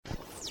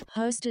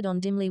Hosted on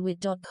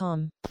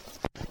dimlywit.com.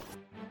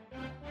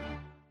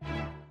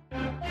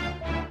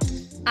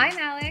 I'm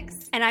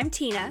Alex. And I'm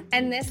Tina.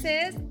 And this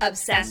is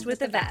Obsessed with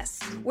the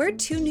Best. We're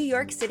two New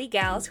York City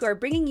gals who are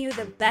bringing you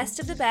the best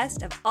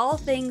of all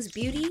things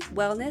beauty,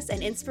 wellness,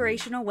 and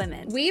inspirational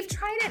women. We've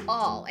tried it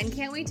all and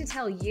can't wait to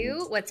tell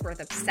you what's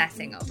worth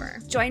obsessing over.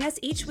 Join us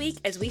each week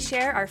as we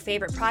share our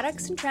favorite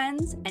products and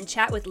trends and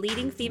chat with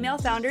leading female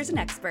founders and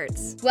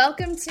experts.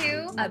 Welcome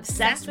to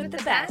Obsessed with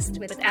the Best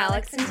with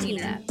Alex and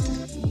Tina.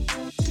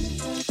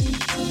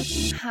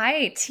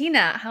 Hi,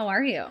 Tina. How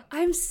are you?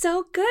 I'm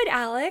so good,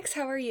 Alex.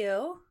 How are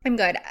you? I'm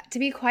good. To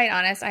be quite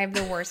honest, I have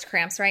the worst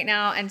cramps right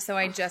now, and so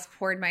I just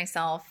poured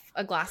myself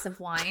a glass of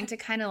wine to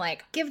kind of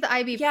like give the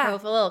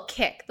ibuprofen a little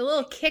kick, the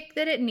little kick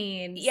that it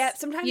needs. Yeah,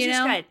 sometimes you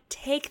just gotta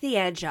take the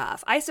edge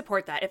off. I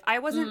support that. If I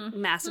wasn't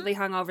massively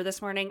hungover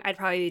this morning, I'd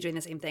probably be doing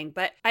the same thing.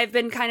 But I've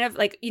been kind of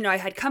like, I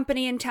had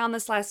company in town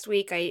this last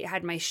week. I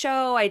had my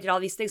show. I did all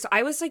these things. So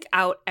I was like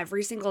out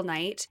every single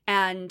night,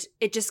 and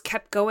it just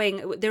kept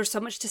going. There's so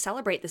much to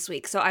celebrate this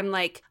week. So I'm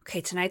like, okay,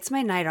 tonight's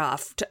my night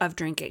off of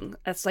drinking.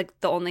 That's like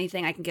the only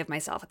thing I can give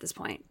myself at this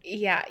point.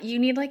 Yeah, you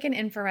need like an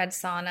infrared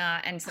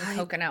sauna and some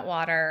coconut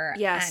water.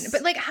 Yes.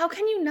 But like, how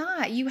can you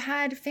not? You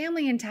had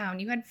family in town.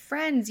 You had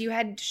friends. You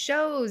had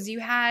shows. You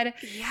had...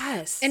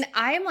 Yes. And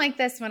I'm like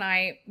this when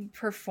I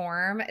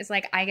perform. It's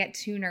like I get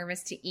too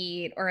nervous to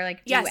eat or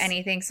like do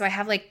anything. So I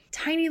have like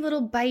tiny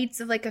little bites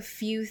of like a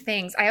few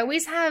things. I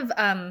always have,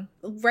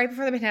 right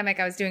before the pandemic,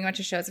 I was doing a bunch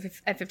of shows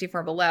at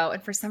 54 Below.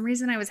 And for some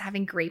reason, I was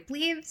having grape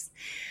leaves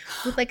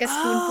with like a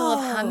spoonful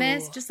of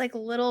hummus, just like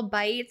little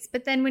bites.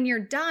 But then when you're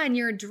done,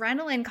 your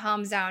adrenaline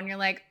calms down. You're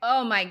like,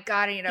 oh my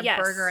God, I need a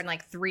burger and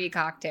like 3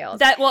 cocktails.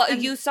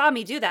 You saw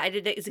me do that. I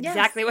did it. It's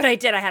exactly what I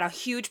did. I had a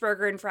huge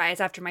burger and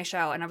fries after my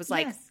show, and I was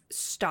like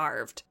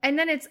starved. And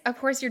then it's, of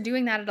course, you're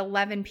doing that at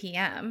 11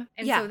 p.m.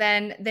 And so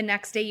then the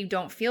next day you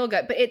don't feel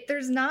good. But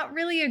there's not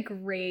really a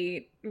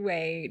great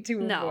way to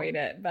avoid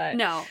it. But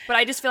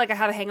I just feel like I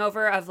have a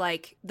hangover of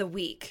like the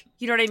week.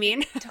 You know what I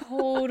mean?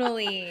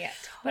 Totally.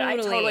 But I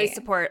totally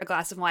support a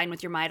glass of wine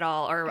with your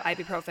Midol or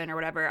ibuprofen or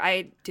whatever.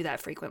 I do that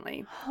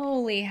frequently.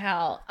 Holy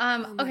hell.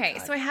 Okay,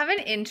 God. So I have an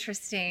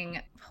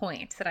interesting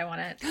point that I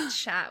want to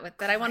chat with,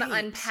 that I want to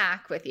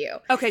unpack with you.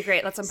 Okay,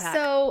 great. Let's unpack.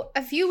 So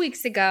a few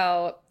weeks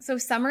ago,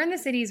 summer in the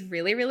city is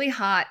really, really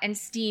hot and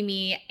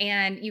steamy,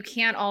 and you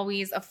can't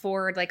always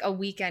afford like a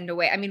weekend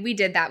away. I mean, we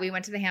did that. We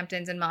went to the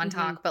Hamptons and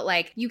Montauk, but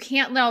like you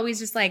can't always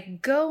just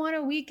like go on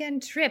a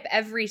weekend trip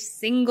every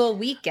single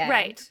weekend.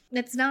 Right.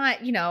 It's not,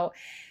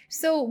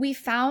 So we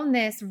found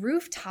this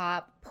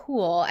rooftop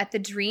pool at the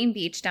Dream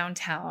Beach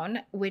downtown,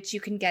 which you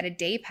can get a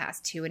day pass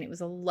to. And it was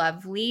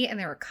lovely. And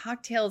there were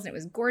cocktails and it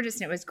was gorgeous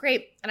and it was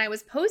great. And I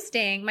was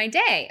posting my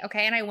day.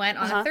 Okay. And I went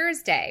on a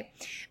Thursday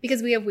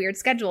because we have weird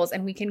schedules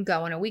and we can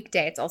go on a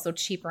weekday. It's also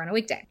cheaper on a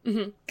weekday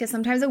because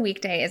sometimes a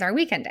weekday is our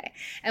weekend day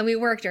and we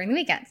work during the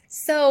weekends.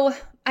 So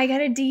I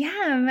got a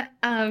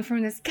DM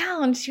from this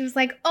gal and she was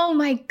like, oh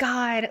my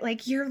God,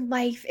 like your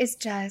life is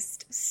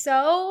just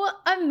so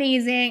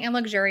amazing and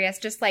luxurious.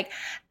 Just like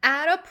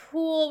at a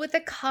pool with a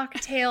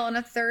cocktail on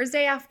a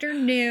Thursday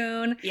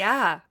afternoon.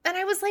 Yeah. And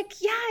I was like,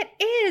 yeah,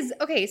 it is.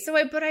 Okay.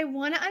 But I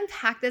want to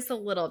unpack this a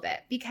little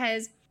bit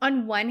because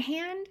on one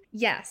hand,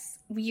 yes,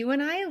 you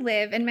and I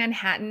live in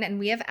Manhattan and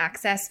we have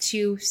access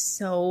to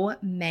so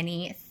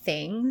many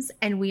things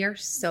and we are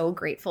so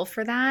grateful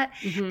for that.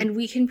 And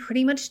we can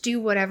pretty much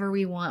do whatever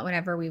we want,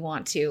 whenever we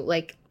want to,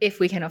 like if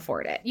we can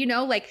afford it,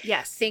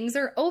 things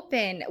are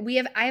open.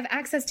 I have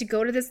access to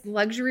go to this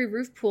luxury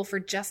roof pool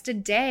for just a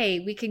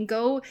day. We can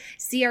go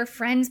see our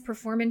friends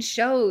perform in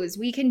shows.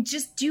 We can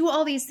just do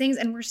all these things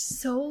and we're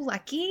so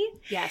lucky.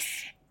 Yes.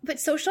 But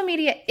social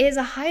media is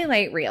a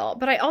highlight reel.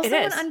 But I also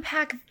want to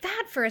unpack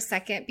that for a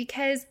second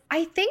because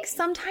I think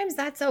sometimes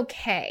that's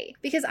okay.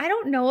 Because I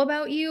don't know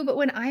about you, but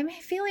when I'm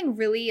feeling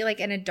really like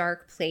in a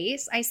dark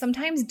place, I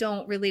sometimes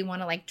don't really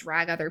want to like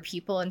drag other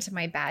people into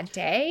my bad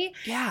day.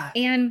 Yeah.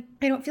 And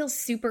I don't feel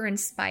super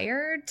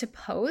inspired to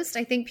post.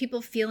 I think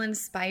people feel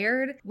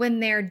inspired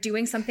when they're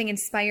doing something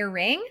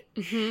inspiring.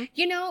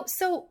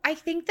 So I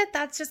think that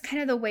that's just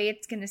kind of the way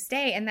it's going to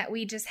stay and that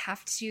we just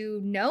have to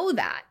know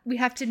that. We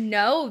have to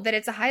know that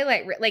it's a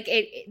highlight. Like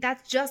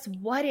that's just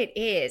what it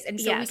is. And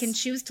so we can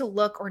choose to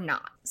look or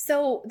not.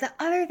 So the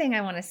other thing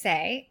I want to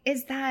say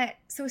is that,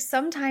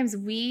 sometimes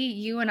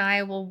you and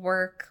I will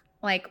work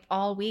like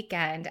all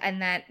weekend.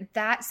 And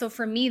so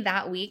for me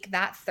that week,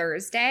 that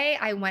Thursday,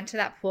 I went to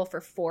that pool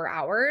for 4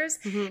 hours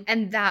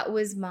and that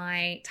was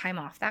my time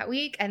off that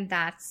week. And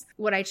that's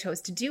what I chose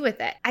to do with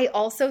it. I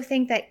also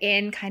think that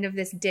in kind of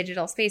this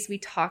digital space, we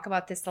talk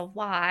about this a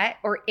lot,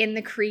 or in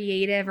the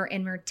creative or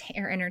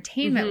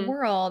entertainment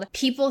world,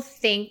 people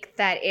think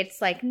that it's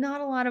like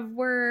not a lot of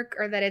work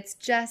or that it's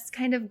just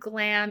kind of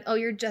glam. Oh,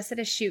 you're just at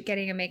a shoot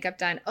getting your makeup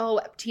done.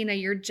 Oh, Tina,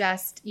 you're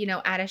just,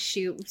 at a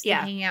shoot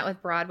hanging out with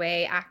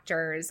Broadway actors.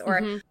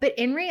 But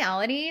in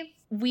reality,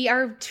 we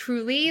are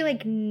truly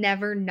like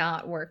never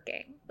not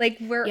working. Like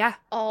we're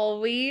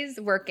always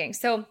working.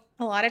 So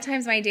A lot of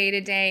times my day to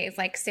day is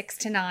like 6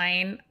 to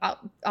 9.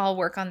 I'll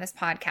work on this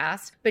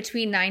podcast.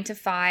 Between 9 to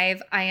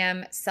 5, I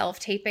am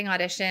self-taping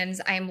auditions.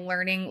 I'm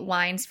learning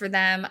lines for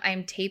them.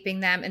 I'm taping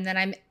them, and then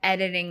I'm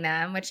editing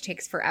them, which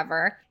takes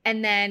forever.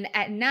 And then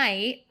at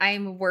night,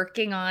 I'm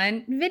working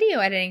on video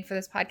editing for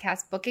this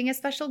podcast, booking a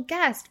special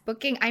guest,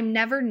 I'm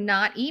never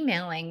not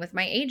emailing with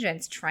my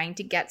agents, trying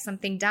to get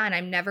something done.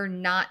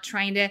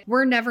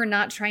 we're never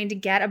not trying to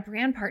get a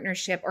brand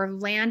partnership or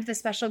land the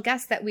special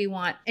guest that we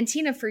want. And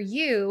Tina, for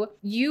you,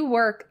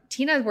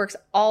 Tina works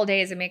all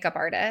day as a makeup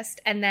artist,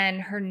 and then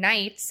her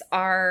nights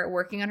are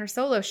working on her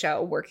solo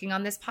show, working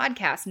on this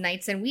podcast,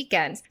 nights and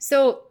weekends.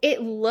 So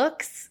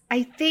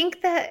I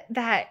think that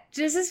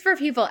this is for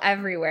people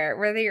everywhere,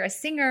 whether you're a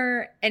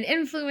singer, an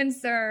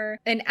influencer,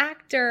 an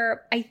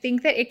actor. I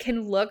think that it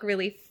can look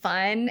really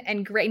fun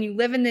and great. And you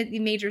live in the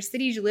major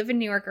cities, you live in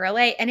New York or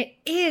LA, and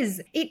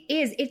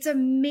it's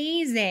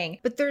amazing.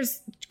 But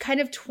there's kind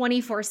of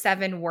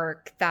 24/7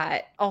 work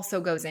that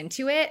also goes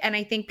into it. And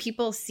I think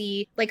people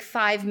see like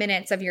 5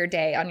 minutes of your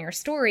day on your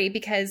story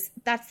because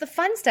that's the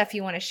fun stuff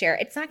you want to share.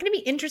 It's not going to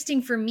be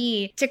interesting for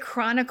me to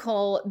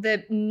chronicle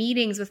the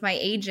meetings with my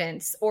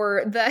agents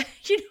or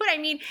you know what I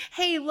mean?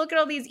 Hey, look at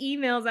all these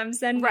emails I'm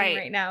sending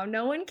right now.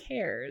 No one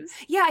cares.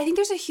 Yeah, I think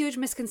there's a huge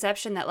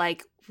misconception that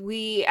like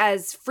we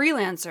as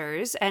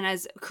freelancers and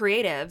as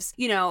creatives,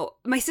 you know,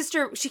 my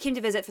sister, she came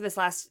to visit for this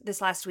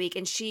last week,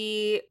 and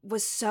she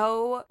was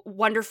so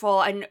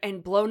wonderful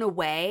and blown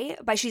away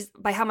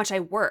by how much I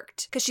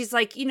worked. Cause she's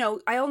like, you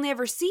know, I only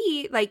ever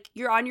see like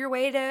you're on your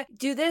way to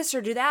do this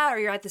or do that, or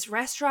you're at this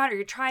restaurant or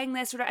you're trying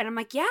this, and I'm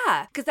like,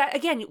 yeah. Cause that,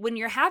 again, when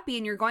you're happy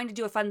and you're going to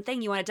do a fun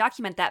thing, you want to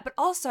document that, but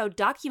also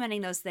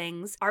documenting those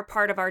things are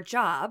part of our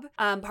job.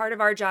 Part of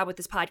our job with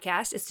this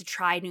podcast is to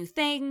try new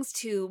things,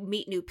 to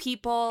meet new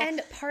people.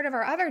 And part of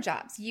our other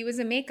jobs, you as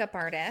a makeup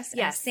artist,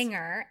 and a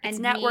singer, and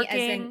it's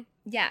networking.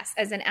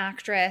 As an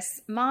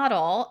actress,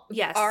 model,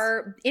 yes,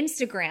 our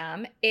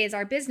Instagram is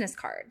our business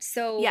card.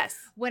 So yes,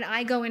 when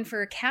I go in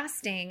for a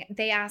casting,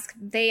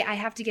 I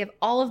have to give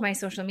all of my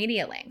social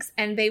media links,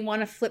 and they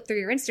want to flip through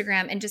your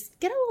Instagram and just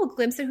get a little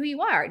glimpse of who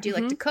you are. Do you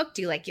like to cook?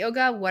 Do you like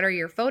yoga? What are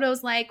your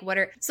photos like?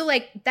 So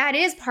like that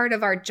is part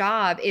of our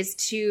job, is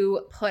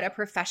to put a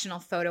professional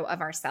photo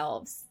of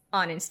ourselves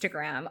on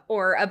Instagram,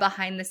 or a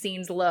behind the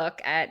scenes look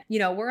at, you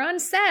know, we're on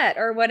set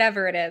or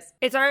whatever it is.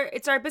 It's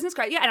our business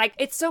card. Yeah. And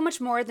it's so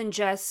much more than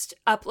just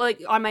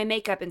like on my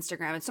makeup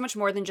Instagram. It's so much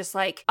more than just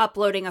like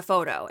uploading a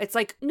photo. It's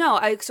like, no,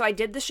 I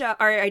did the show,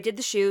 or I did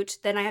the shoot.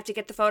 Then I have to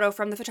get the photo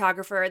from the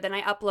photographer. Then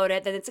I upload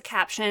it. Then it's a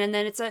caption. And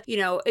then it's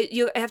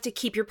you have to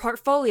keep your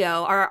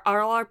portfolio.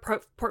 All our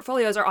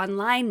portfolios are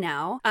online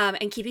now.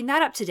 And keeping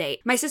that up to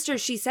date. My sister,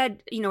 she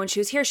said, you know, when she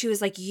was here, she was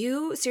like,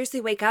 you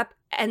seriously wake up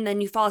and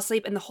then you fall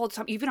asleep, and the whole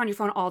time you've been on your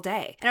phone all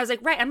day. And I was like,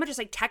 right, I'm not just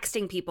like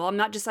texting people. I'm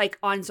not just like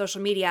on social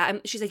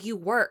media. She's like, you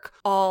work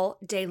all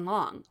day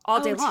long.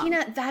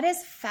 Tina, that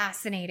is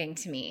fascinating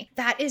to me.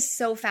 That is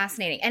so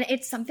fascinating. And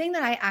it's something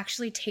that I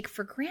actually take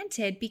for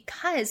granted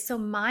because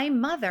my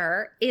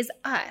mother is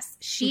us.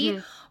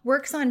 She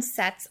works on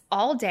sets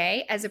all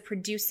day as a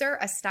producer,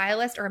 a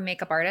stylist, or a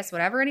makeup artist,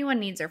 whatever anyone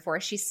needs her for.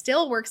 She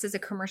still works as a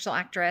commercial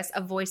actress,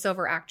 a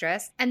voiceover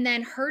actress. And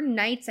then her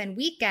nights and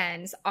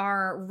weekends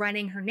are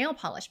running her nail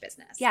polish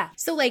business. Yeah.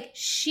 So like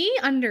she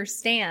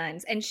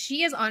understands, and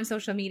she is on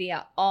social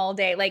media all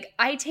day. Like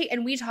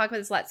and we talk about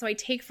this a lot. So I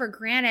take for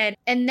granted.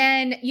 And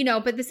then, you know,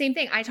 but the same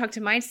thing, I talk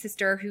to my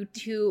sister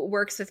who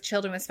works with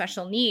children with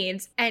special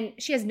needs, and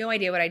she has no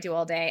idea what I do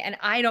all day. And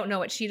I don't know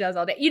what she does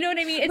all day. You know what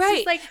I mean? It's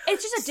just like,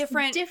 it's just a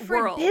different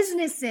world.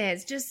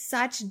 Businesses, just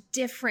such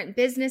different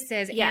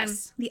businesses.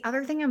 Yes. And the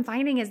other thing I'm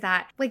finding is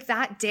that like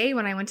that day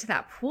when I went to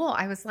that pool,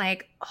 I was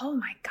like, oh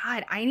my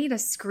God, I need a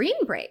screen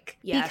break.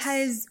 Yes.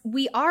 Because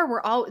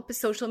we're all,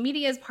 social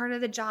media is part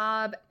of the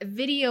job,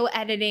 video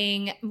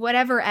editing,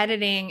 whatever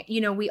editing,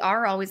 you know, we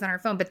are always on our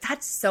phone. But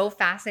that's so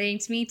fascinating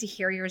to me to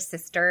hear your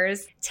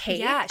sister's take.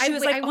 Yeah, she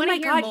was like, oh my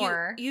God,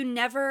 more. You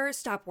never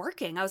stop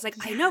working. I was like,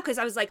 I know, because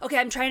I was like, okay,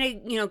 I'm trying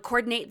to, you know,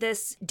 coordinate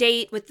this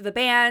date with the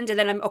band. And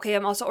then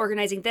I'm also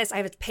organizing this. I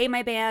have to pay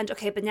my band.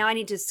 Okay, but now I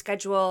need to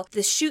schedule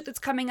the shoot that's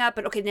coming up.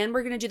 But okay, then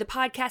we're going to do the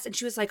podcast. And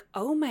she was like,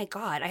 oh my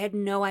God, I had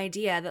no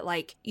idea that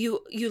like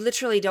you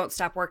literally don't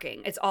stop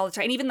working. It's all the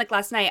time. And even like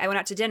last night, I went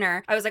out to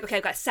dinner. I was like, okay,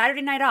 I've got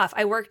Saturday night off.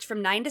 I worked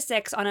from 9 to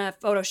 6 on a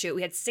photo shoot.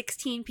 We had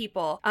 16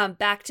 people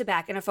back to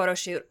back in a photo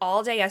shoot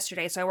all day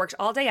yesterday. So I worked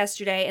all day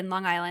yesterday in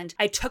Long Island.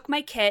 I took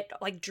my kit,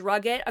 like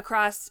drug it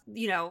across,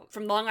 you know,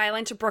 from Long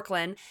Island to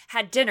Brooklyn,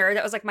 had dinner.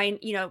 That was like my,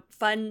 you know,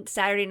 fun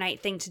Saturday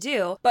night thing to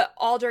do. But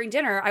all during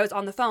dinner, I was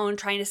on the phone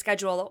trying to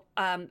schedule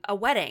a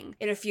wedding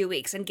in a few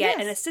weeks and get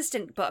an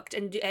assistant booked.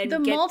 And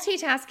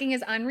multitasking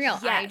is unreal.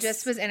 Yes. I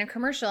just was in a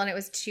commercial, and it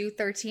was 2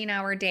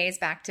 13-hour days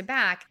back to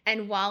back.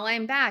 And while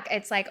I'm back,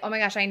 it's like like, oh my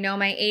gosh, I know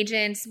my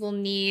agents will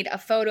need a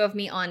photo of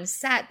me on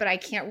set, but I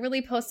can't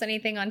really post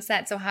anything on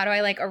set. So how do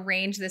I like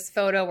arrange this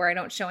photo where I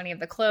don't show any of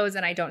the clothes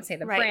and I don't say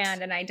the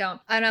brand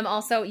and I'm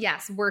also,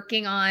 yes,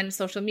 working on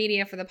social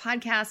media for the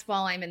podcast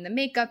while I'm in the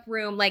makeup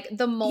room, like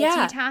the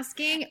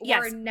multitasking.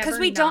 Yes, because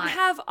we don't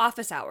have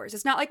office hours.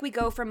 It's not like we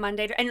go from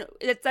Monday to, and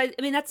it's, I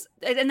mean,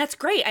 that's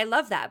great. I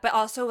love that. But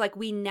also like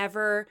we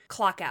never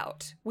clock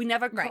out. We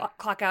never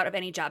clock out of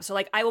any job. So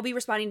like I will be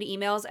responding to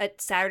emails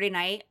at Saturday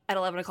night at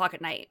 11 o'clock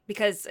at night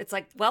because it's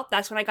like, well,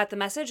 that's when I got the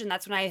message and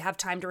that's when I have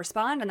time to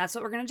respond and that's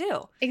what we're going to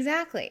do.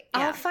 Exactly.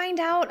 Yeah. I'll find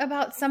out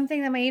about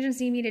something that my agents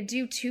need me to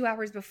do 2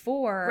 hours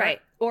before.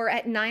 Right. Or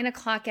at 9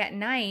 o'clock at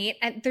night.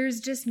 And there's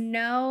just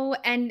no,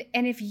 and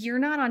if you're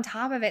not on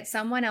top of it,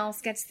 someone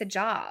else gets the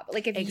job.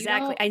 Like if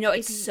exactly. I know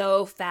it's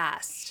so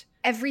fast.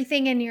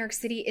 Everything in New York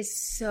City is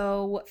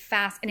so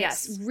fast and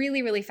it's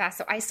really, really fast.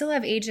 So I still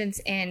have agents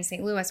in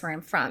St. Louis where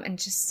I'm from and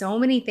just so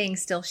many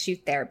things still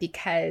shoot there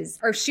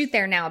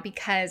now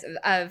because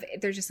of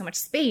there's just so much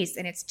space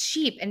and it's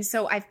cheap. And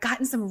so I've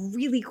gotten some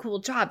really cool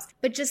jobs,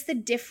 but just the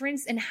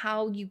difference in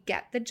how you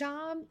get the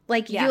job,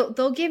 like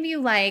they'll give you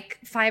like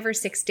 5 or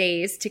 6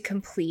 days to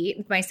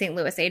complete. My St.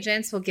 Louis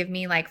agents will give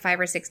me like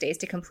 5 or 6 days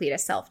to complete a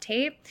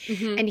self-tape.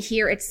 Mm-hmm. And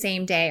here it's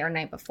same day or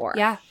night before.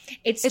 Yeah.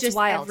 It's just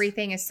wild.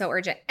 Everything is so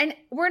urgent. And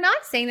we're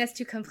not saying this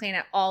to complain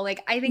at all.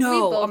 Like, I think we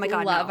both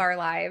love our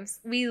lives.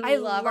 I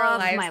love our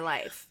lives. My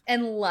life.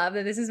 And love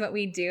that this is what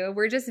we do.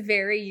 We're just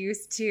very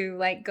used to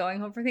like going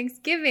home for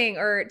Thanksgiving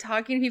or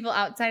talking to people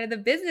outside of the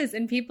business.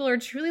 And people are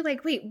truly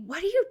like, wait, what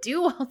do you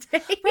do all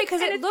day? Right,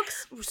 because it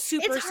looks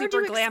super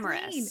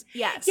glamorous.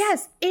 Yes.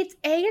 Yes.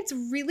 It's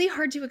really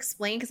hard to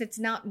explain because it's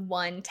not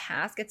one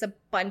task. It's a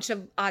bunch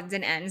of odds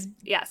and ends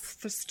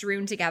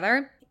strewn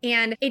together.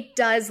 And it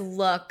does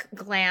look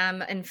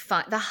glam and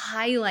fun. The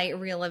highlight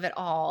reel of it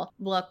all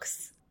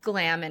looks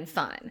glam and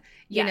fun,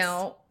 you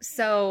know?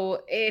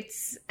 So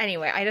it's,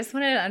 anyway, I just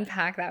wanted to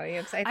unpack that with you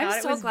because I thought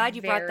I'm so glad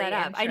you brought that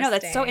up. I know,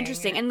 that's so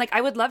interesting. And like,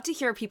 I would love to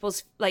hear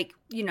people's like,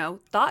 you know,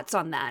 thoughts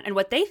on that and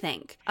what they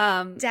think.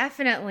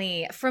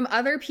 Definitely. From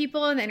other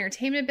people in the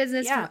entertainment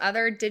business, from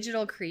other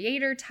digital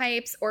creator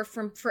types, or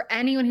for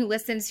anyone who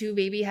listens who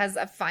maybe has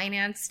a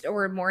finance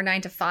or more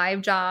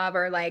 9-to-5 job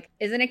or like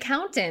is an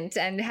accountant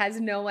and has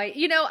no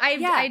idea, you know,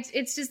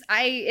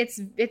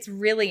 it's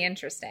really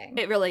interesting.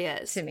 It really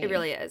is. To me. It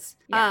really is.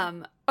 Yeah.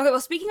 Okay,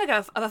 well, speaking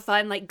of a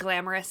fun, like,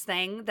 glamorous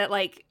thing that,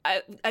 like,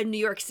 a New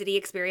York City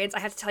experience, I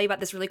have to tell you about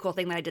this really cool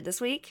thing that I did this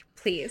week.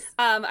 Please.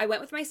 I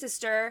went with my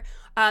sister.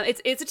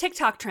 It's a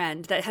TikTok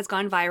trend that has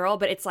gone viral,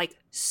 but it's, like,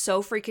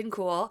 so freaking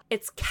cool.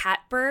 It's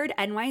Catbird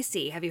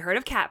NYC. Have you heard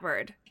of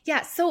Catbird?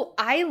 Yeah, so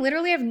I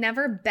literally have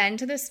never been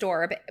to the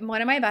store, but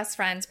one of my best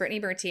friends, Brittany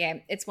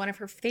Berthier, it's one of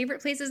her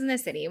favorite places in the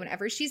city.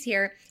 Whenever she's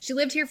here, she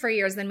lived here for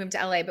years, then moved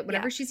to LA, but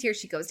whenever she's here,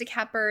 she goes to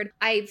Catbird.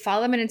 I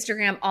follow them on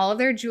Instagram. All of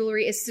their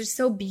jewelry is just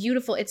so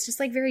beautiful. It's just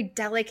like very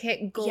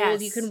delicate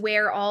gold you can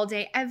wear all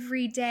day,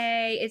 every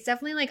day. It's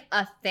definitely like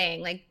a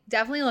thing. Like,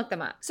 definitely look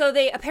them up. So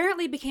they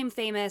apparently became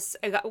famous.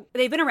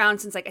 They've been around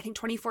since like, I think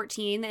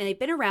 2014, and they've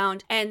been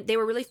around, and they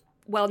were really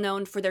well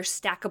known for their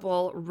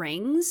stackable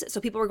rings. So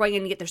people were going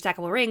in to get their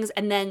stackable rings,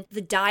 and then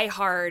the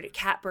diehard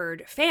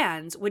Catbird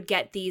fans would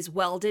get these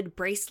welded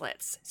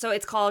bracelets. So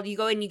it's called, you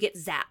go in, you get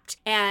zapped,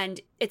 and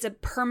it's a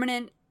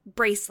permanent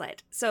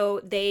bracelet.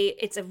 So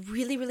it's a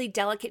really, really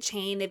delicate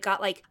chain. They've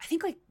got like, I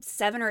think like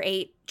 7 or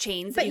 8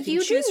 chains that you can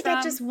choose from. But you didn't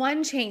get just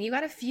one chain. You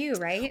got a few,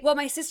 right? Well,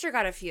 my sister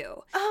got a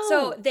few. Oh.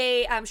 So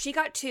she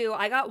got 2,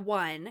 I got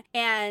 1,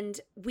 and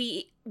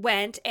we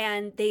went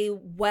and they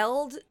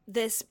weld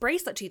this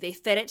bracelet to you. They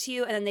fit it to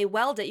you and then they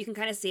weld it. You can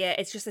kind of see it.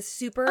 It's just a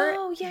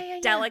super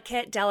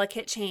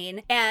delicate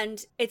chain,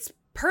 and it's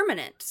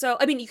permanent. So,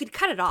 I mean, you could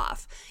cut it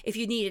off if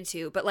you needed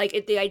to, but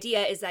like the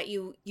idea is that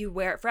you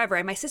wear it forever.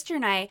 And my sister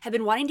and I have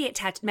been wanting to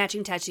get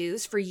matching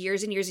tattoos for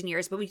years and years and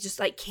years, but we just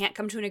like can't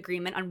come to an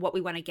agreement on what we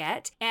want to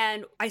get.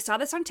 And I saw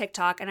this on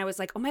TikTok and I was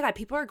like, oh my God,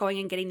 people are going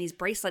and getting these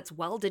bracelets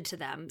welded to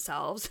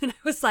themselves. And I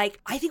was like,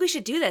 I think we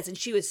should do this. And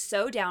she was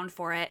so down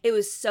for it. It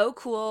was so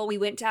cool. We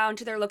went down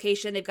to their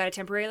location. They've got a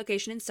temporary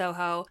location in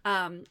Soho.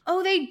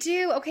 Oh, they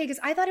do? Okay, because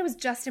I thought it was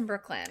just in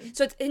Brooklyn.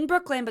 So it's in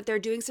Brooklyn, but they're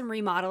doing some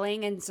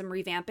remodeling and some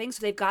revamping.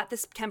 So they've got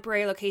this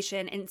temporary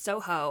location in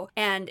Soho,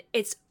 and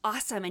it's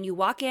awesome. And you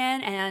walk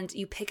in and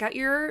you pick out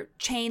your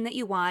chain that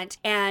you want,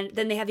 and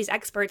then they have these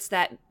experts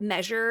that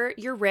measure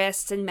your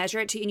wrists and measure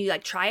it to you, and you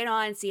like try it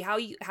on and see how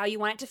you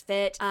want it to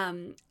fit.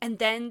 And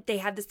then they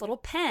have this little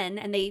pen,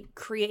 and they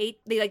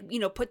like, you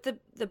know, put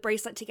the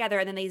bracelet together,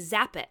 and then they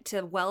zap it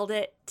to weld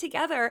it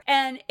together.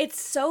 And it's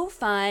so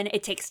fun.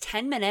 It takes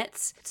 10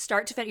 minutes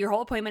start to finish. Your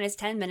whole appointment is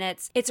 10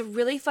 minutes. It's a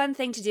really fun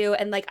thing to do.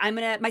 And like,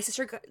 my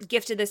sister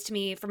gifted this to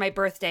me for my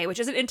birthday, which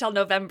isn't until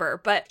November,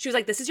 but she was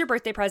like, this is your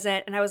birthday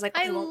present. And I was like,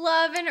 I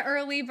love an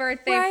early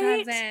birthday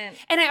Right? present.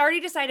 And I already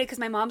decided, because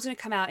my mom's going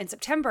to come out in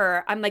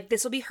September, I'm like,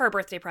 this will be her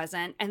birthday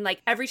present. And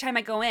like every time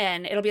I go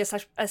in, it'll be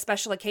a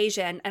special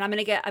occasion. And I'm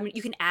going to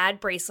you can add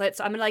bracelets.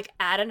 So I'm going to like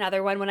add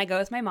another one when I go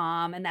with my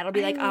mom. And that'll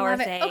be like our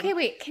thing. Okay,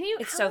 wait.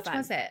 It's how so much fun.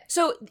 was it?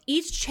 So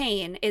each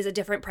chain is a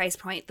different price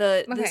point.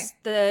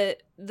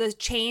 The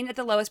chain at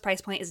the lowest price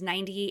point is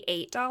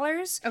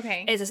 $98.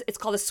 Okay. It's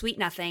called a Sweet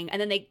Nothing,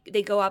 and then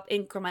they go up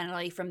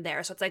incrementally from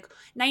there. So it's like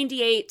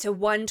 98 to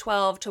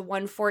 112 to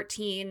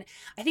 114.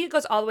 I think it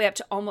goes all the way up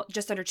to almost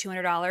just under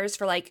 $200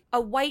 for like a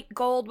white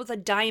gold with a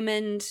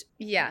diamond.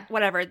 Yeah.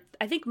 Whatever.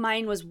 I think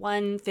mine was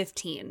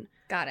 115.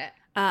 Got it.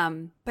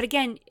 But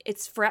again,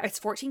 it's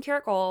 14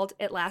 karat gold.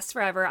 It lasts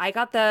forever. I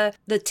got the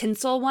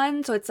tinsel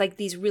one, so it's like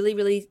these really,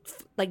 really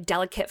like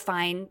delicate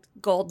fine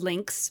gold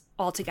links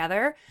all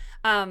together.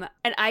 And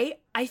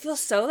I feel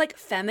so like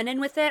feminine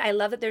with it. I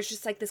love that there's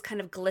just like this kind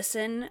of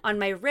glisten on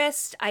my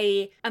wrist.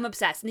 I'm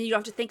obsessed. And you don't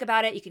have to think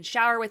about it. You can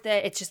shower with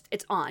it.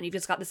 It's on. You've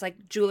just got this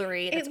like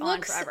jewelry that's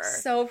on forever. It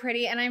looks so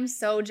pretty, and I'm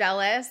so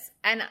jealous.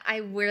 And I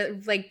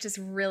just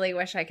really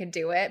wish I could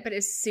do it. But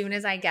as soon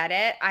as I get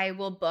it, I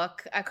will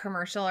book a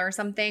commercial or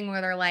something where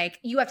they're like,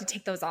 you have to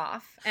take those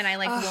off. And I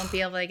won't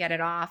be able to get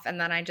it off.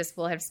 And then I just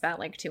will have spent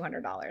like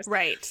 $200.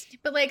 Right.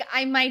 But like,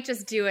 I might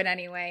just do it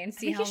anyway and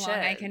see how long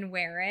I can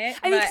wear it.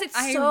 I mean, because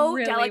it's so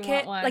really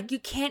delicate. want one. Like you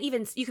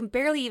can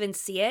barely even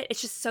see it.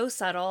 It's just so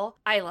subtle.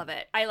 I love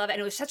it. And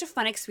it was such a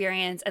fun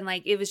experience. And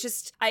like, it was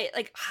just, I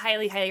like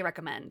highly, highly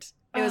recommend.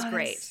 It was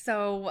great.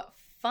 So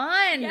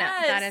fun.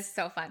 Yes. That is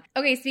so fun.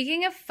 Okay,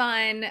 speaking of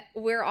fun,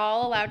 we're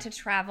all allowed to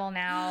travel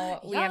now.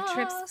 We have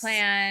trips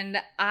planned.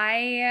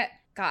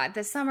 God,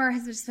 this summer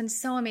has just been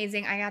so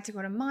amazing. I got to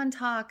go to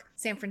Montauk,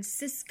 San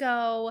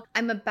Francisco.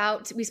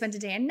 We spent a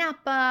day in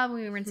Napa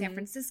when we were in San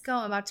Francisco.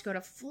 I'm about to go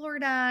to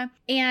Florida.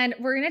 And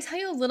we're going to tell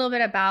you a little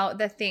bit about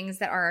the things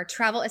that are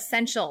travel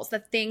essentials, the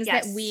things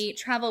that we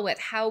travel with,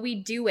 how we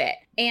do it,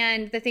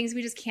 and the things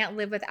we just can't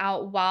live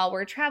without while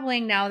we're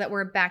traveling now that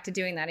we're back to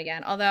doing that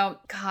again. Although,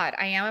 God,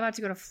 I am about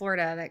to go to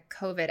Florida, the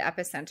COVID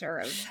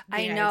epicenter of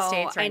the United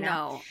States right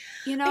now.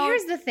 You know, but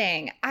here's the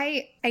thing.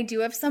 I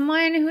do have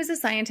someone who's a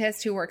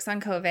scientist who works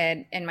on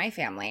COVID in my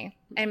family.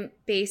 And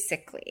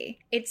basically,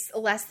 it's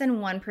less than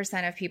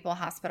 1% of people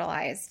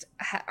hospitalized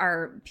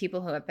are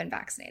people who have been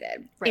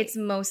vaccinated. Right. It's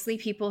mostly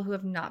people who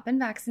have not been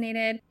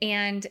vaccinated.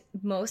 And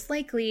most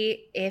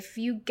likely, if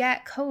you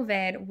get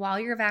COVID while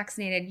you're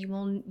vaccinated,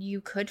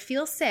 you could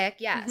feel sick.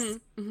 Yes.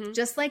 Mm-hmm.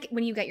 Just like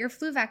when you get your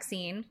flu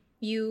vaccine,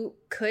 you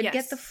could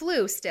get the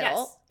flu still.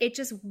 Yes. It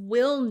just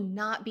will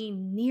not be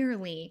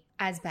nearly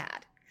as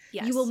bad.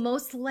 Yes. You will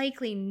most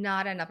likely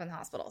not end up in the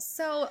hospital.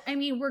 So, I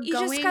mean, You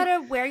just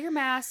gotta wear your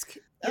mask.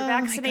 You're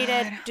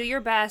vaccinated. Do your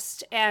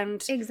best,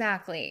 and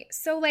exactly.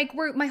 So, like,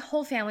 my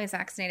whole family is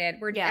vaccinated.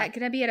 We're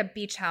gonna be at a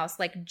beach house,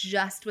 like,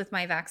 just with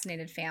my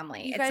vaccinated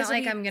family. It's not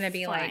like I'm gonna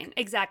be fine.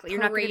 like You're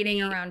not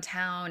parading around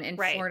town in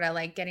Florida,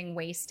 like getting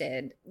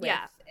wasted.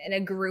 In a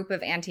group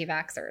of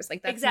anti-vaxxers.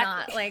 Like, that's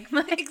not like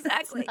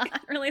exactly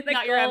not really the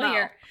not goal your MO.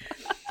 here.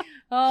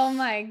 Oh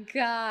my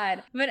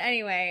God! But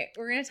anyway,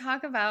 we're gonna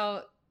talk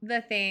about the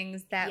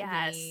things that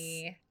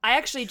I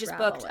actually just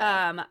booked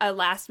a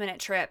last minute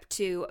trip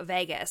to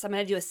Vegas. I'm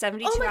going to do a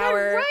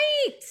 72-hour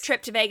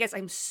trip to Vegas.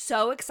 I'm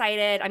so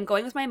excited. I'm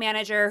going with my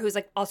manager, who's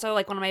like also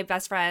like one of my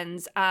best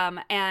friends.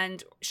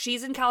 And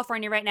she's in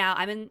California right now.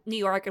 I'm in New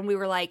York, and we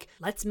were like,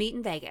 let's meet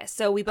in Vegas.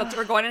 So we booked it.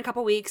 We're going in a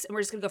couple weeks, and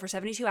we're just going to go for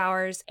 72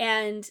 hours.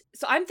 And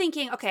so I'm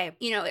thinking, okay,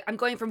 I'm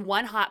going from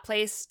one hot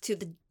place to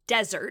the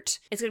desert.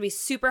 It's going to be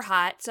super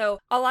hot. So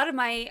a lot of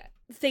my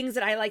things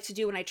that I like to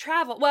do when I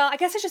travel. Well, I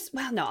guess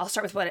I'll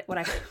start with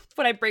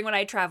what I bring when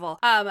I travel.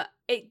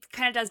 It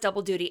kind of does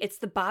double duty. It's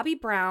the Bobbi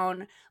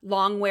Brown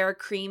Longwear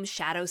Cream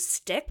Shadow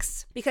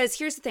Sticks. Because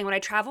here's the thing, when I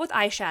travel with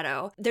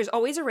eyeshadow, there's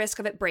always a risk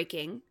of it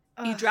breaking.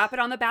 You drop it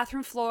on the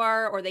bathroom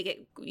floor, or they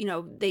get,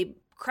 they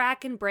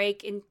crack and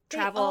break in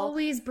travel.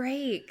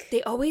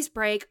 They always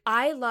break.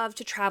 I love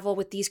to travel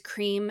with these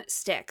cream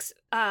sticks.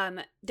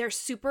 They're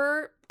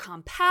super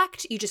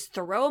compact. You just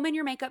throw them in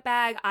your makeup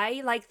bag.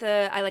 I like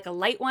a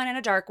light one and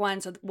a dark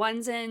one. So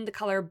one's in the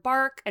color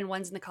bark and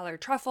one's in the color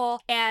truffle.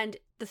 And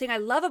the thing I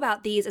love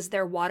about these is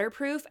they're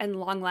waterproof and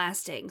long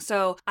lasting.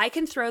 So I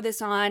can throw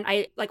this on.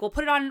 I will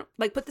put it on,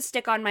 put the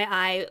stick on my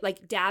eye,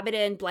 dab it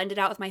in, blend it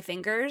out with my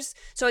fingers.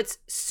 So it's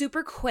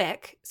super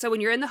quick. So when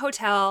you're in the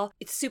hotel,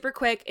 it's super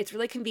quick. It's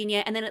really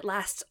convenient. And then it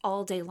lasts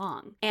all day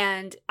long.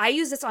 And I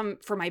use this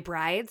for my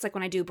brides. Like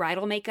when I do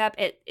bridal makeup,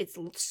 it's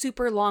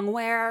super long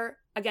wear.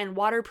 Again,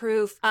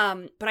 waterproof.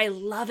 But I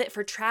love it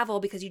for travel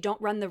because you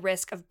don't run the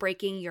risk of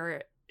breaking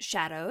your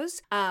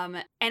shadows.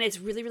 And it's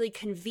really, really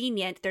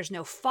convenient. There's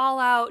no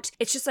fallout.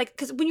 It's just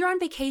because when you're on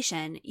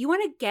vacation, you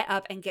want to get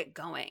up and get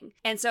going.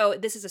 And so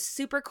this is a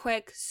super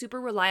quick, super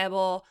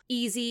reliable,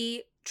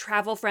 easy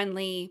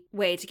travel-friendly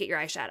way to get your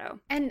eyeshadow.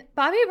 And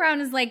Bobbi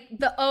Brown is like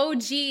the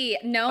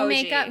OG, no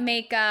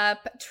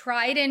makeup,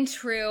 tried and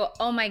true.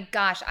 Oh my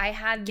gosh, I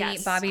had the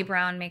Bobbi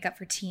Brown makeup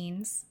for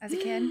teens as a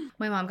kid.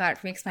 My mom got it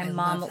for me because my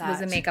mom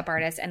was a makeup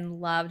artist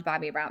and loved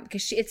Bobbi Brown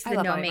because it's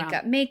the no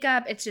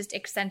makeup. It's just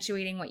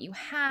accentuating what you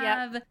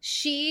have. Yep.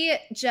 She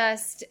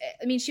just,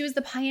 I mean, she was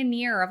the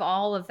pioneer of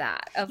all of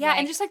that.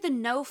 And just like the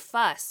no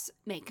fuss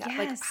makeup. Yes.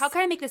 Like, how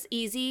can I make this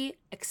easy,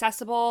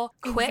 accessible,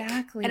 quick,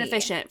 and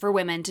efficient for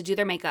women to do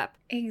their makeup?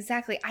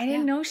 Exactly. I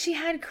didn't know she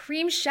had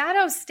cream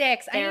shadow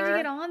sticks. I need to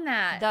get on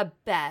that. The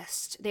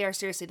best. They are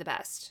seriously the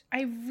best.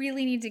 I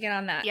really need to get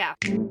on that. Yeah.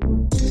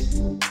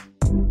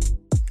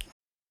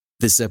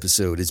 This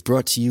episode is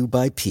brought to you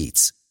by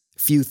Pete's.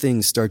 Few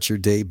things start your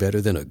day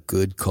better than a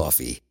good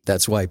coffee.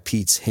 That's why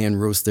Pete's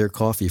hand roast their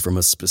coffee from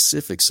a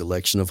specific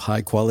selection of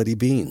high-quality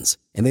beans.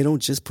 And they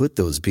don't just put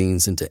those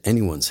beans into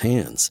anyone's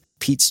hands.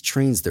 Pete's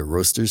trains their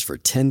roasters for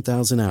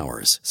 10,000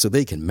 hours so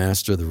they can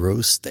master the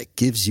roast that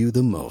gives you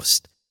the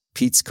most.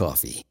 Pete's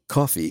Coffee.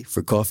 Coffee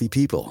for coffee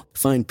people.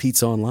 Find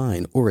Pete's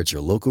online or at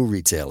your local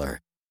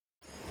retailer.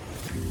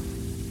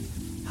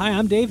 Hi,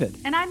 I'm David.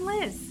 And I'm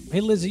Liz. Hey,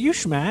 Liz, are you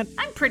schmat?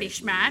 I'm pretty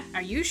schmat.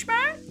 Are you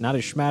schmat? Not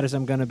as schmat as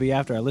I'm going to be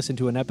after I listen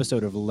to an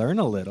episode of Learn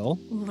a Little.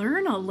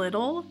 Learn a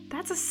Little?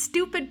 That's a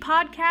stupid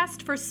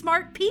podcast for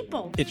smart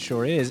people. It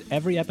sure is.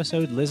 Every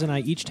episode, Liz and I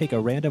each take a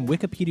random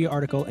Wikipedia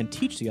article and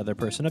teach the other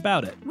person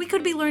about it. We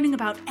could be learning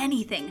about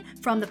anything,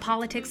 from the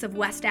politics of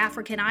West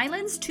African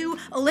islands to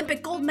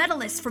Olympic gold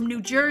medalists from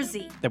New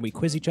Jersey. Then we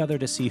quiz each other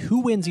to see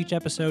who wins each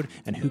episode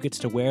and who gets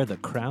to wear the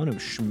crown of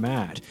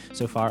schmat.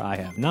 So far, I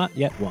have not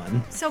yet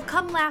won. So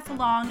come laugh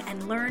along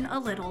and learn a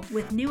little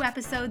with new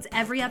episodes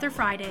every other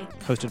Friday.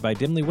 Hosted by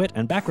Dimly Wit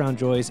and Background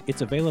Joys,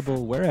 it's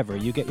available wherever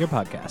you get your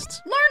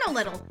podcasts. Learn a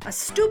Little, a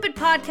stupid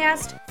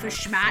podcast for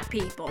schmat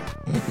people.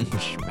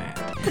 Schmat.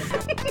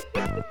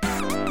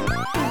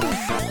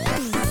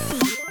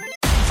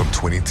 From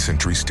 20th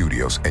Century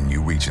Studios and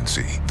New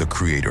Regency, The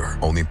Creator,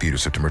 only in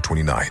theaters September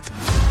 29th.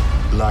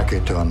 Like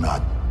it or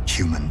not,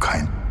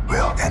 humankind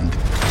will end.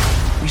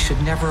 We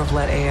should never have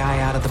let AI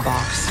out of the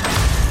box.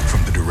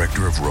 From the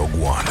director of Rogue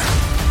One.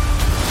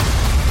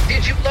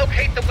 Did you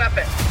locate the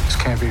weapon? This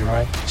can't be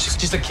right. She's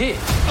just a kid.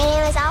 My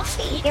name is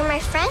Alfie. You're my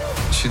friend?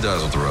 She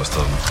dies with the rest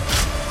of them.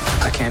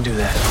 I can't do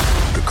that.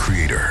 The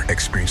Creator.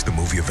 Experience the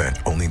movie event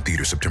only in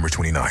theaters September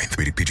 29th.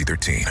 Rated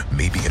PG-13.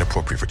 May be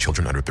inappropriate for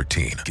children under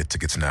 13. Get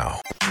tickets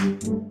now.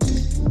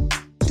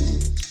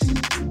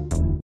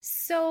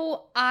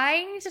 So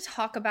I need to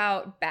talk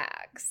about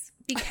bags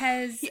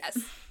because Yes.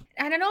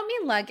 And I don't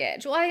mean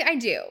luggage. Well, I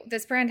do.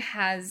 This brand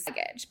has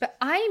luggage. But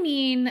I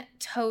mean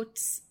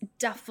totes,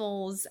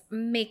 duffels,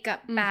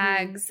 makeup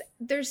bags.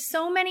 There's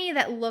so many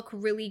that look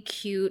really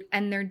cute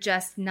and they're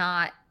just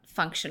not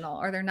functional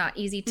or they're not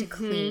easy to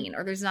clean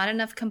or there's not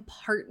enough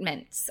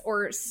compartments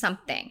or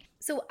something.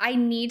 So I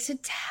need to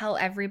tell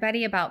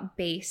everybody about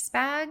base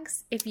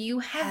bags. If you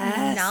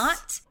have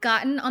not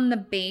gotten on the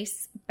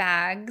base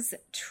bags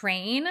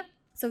train,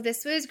 so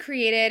this was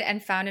created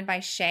and founded by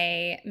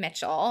Shay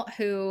Mitchell,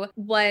 who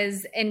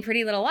was in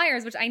Pretty Little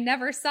Liars, which I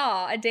never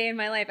saw a day in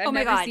my life. I've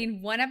never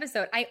seen one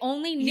episode. I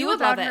only knew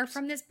about her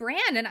from this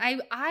brand. And I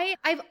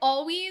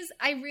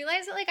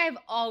realized that I've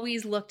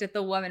always looked at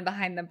the woman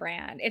behind the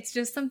brand. It's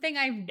just something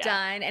I've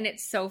done. And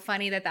it's so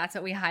funny that that's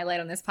what we highlight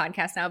on this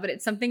podcast now. But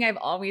it's something I've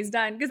always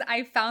done because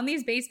I found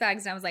these base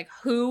bags and I was like,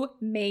 who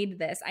made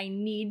this? I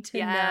need to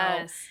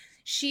know.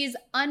 She's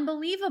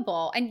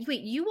unbelievable. And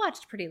wait, you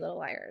watched Pretty Little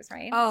Liars,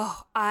 right?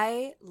 Oh,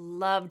 I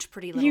loved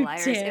Pretty Little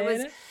Liars. Did? It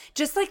was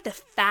just like the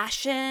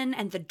fashion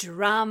and the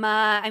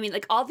drama. I mean,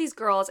 like all these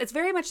girls, it's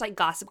very much like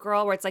Gossip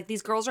Girl, where it's like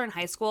these girls are in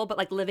high school, but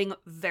like living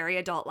very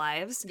adult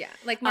lives. Yeah,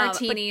 like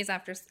martinis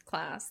after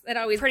class. It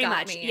always pretty got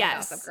much, me in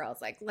yes. Gossip Girl.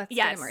 It's like, let's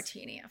get a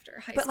martini after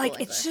high school. But like,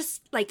 it's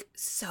just like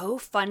so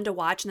fun to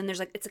watch. And then there's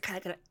like, it's a kind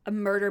of like a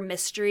murder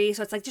mystery.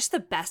 So it's like just the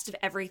best of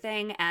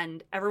everything.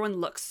 And everyone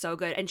looks so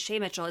good. And Shay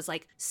Mitchell is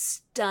like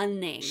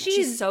stunning.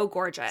 She's so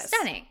gorgeous.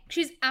 Stunning.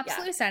 She's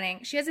absolutely stunning.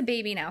 She has a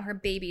baby now. Her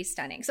baby's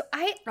stunning. So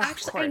I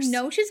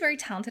know she's a very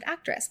talented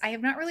actress. I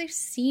have not really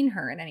seen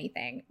her in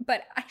anything,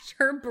 but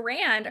her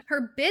brand,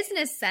 her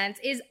business sense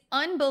is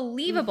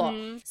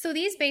unbelievable. So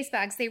these base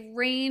bags, they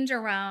range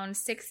around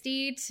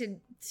 $60 to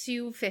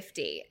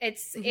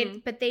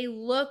 $250. But they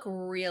look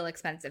real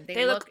expensive.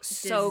 They look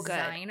so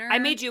designer. Good. I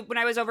made you, when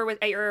I was over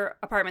at your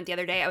apartment the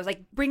other day, I was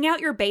like, bring out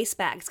your base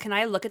bags. Can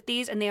I look at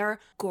these? And they are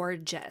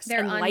gorgeous.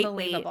 They're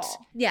unbelievable.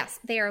 Lightweight. Yes,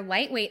 they are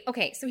lightweight.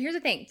 Okay, so here's the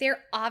thing.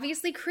 They're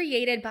obviously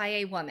created by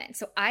a woman.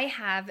 So I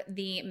have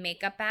the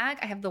makeup bag,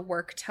 I have the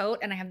work tote,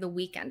 and I have the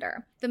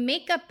weekender. The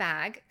makeup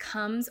bag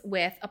comes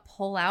with a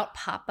pull-out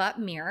pop-up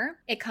mirror.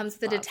 It comes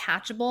with a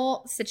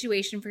detachable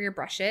situation for your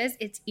brushes.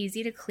 It's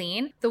easy to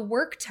clean. The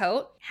work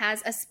tote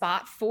has a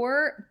spot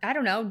for, I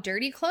don't know,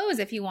 dirty clothes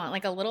if you want,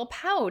 like a little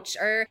pouch,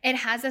 or it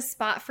has a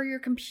spot for your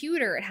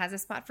computer. It has a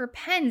spot for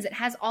pens. It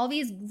has all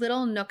these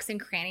little nooks and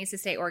crannies to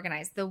stay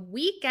organized. The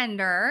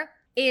weekender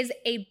is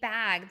a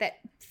bag that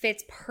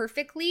fits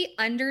perfectly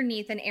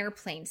underneath an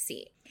airplane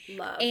seat.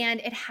 Love. And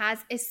it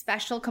has a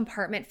special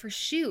compartment for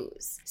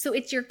shoes. So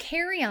it's your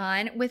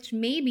carry-on, which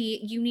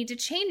maybe you need to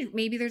change.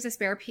 Maybe there's a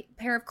spare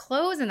pair of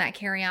clothes in that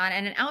carry-on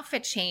and an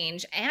outfit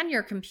change and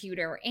your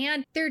computer.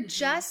 And they're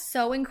just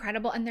so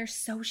incredible and they're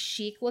so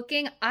chic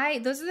looking.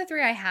 Those are the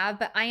 3 I have,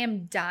 but I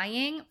am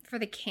dying for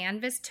the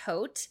canvas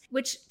tote,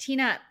 which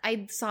Tina,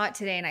 I saw it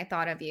today and I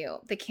thought of you.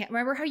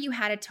 Remember how you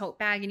had a tote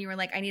bag and you were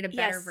like, I need a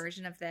better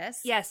version of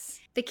this? Yes.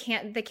 The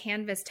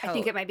canvas tote. I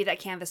think it might be that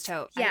canvas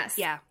tote. Yes.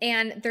 Yeah.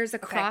 And there's a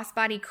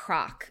crossbody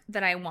croc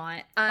that I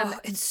want.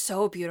 It's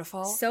so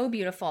beautiful. So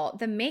beautiful.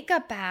 The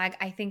makeup bag,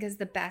 I think, is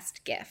the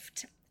best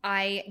gift.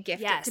 I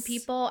gift it to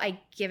people. I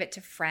give it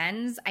to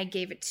friends. I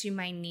gave it to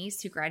my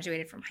niece who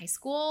graduated from high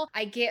school.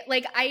 I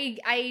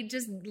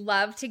just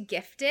love to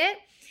gift it.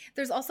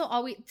 There's also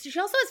she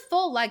also has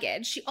full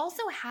luggage. She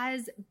also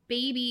has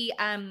baby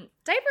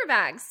diaper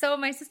bags. So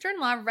my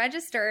sister-in-law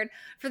registered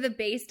for the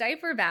base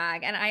diaper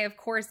bag. And I, of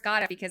course,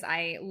 got it because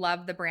I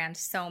love the brand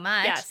so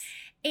much. Yes.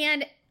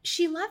 And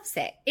she loves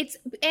it.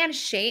 And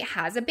Shay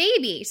has a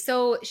baby.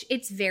 So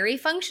it's very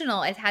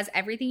functional. It has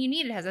everything you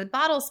need. It has a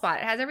bottle spot.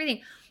 It has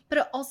everything. But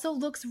it also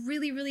looks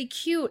really, really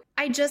cute.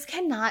 I just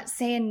cannot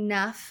say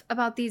enough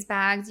about these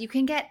bags. You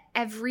can get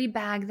every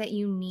bag that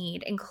you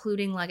need,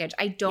 including luggage.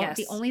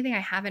 The only thing I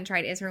haven't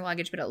tried is her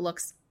luggage, but it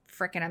looks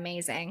freaking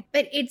amazing.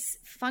 But it's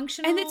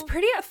functional. And it's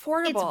pretty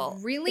affordable.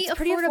 It's really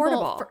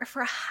affordable.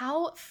 For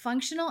how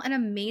functional and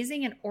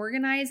amazing and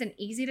organized and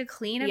easy to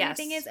clean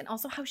everything is, and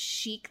also how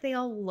chic they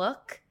all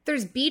look.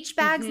 There's beach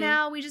bags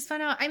now. We just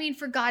found out. I mean,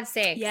 for God's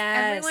sake.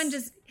 Yes. Everyone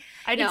just,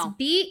 I know.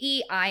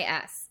 It's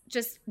BEIS.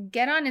 Just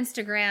get on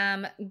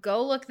Instagram,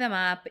 go look them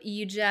up.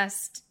 You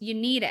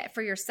need it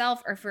for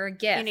yourself or for a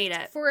gift. You need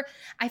it.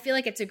 I feel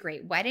like it's a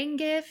great wedding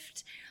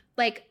gift.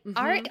 Like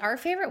our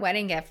favorite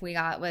wedding gift we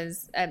got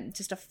was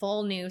just a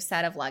full new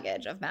set of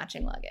luggage, of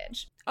matching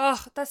luggage.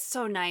 Oh, that's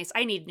so nice.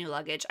 I need new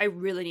luggage. I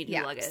really need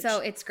new luggage. So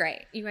it's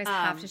great. You guys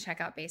have to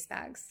check out Base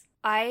Bags.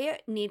 I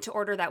need to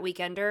order that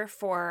weekender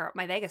for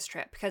my Vegas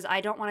trip because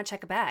I don't want to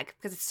check a bag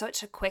because it's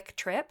such a quick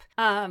trip.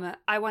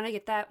 I want to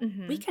get that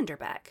weekender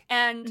bag.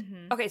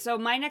 And okay, so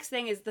my next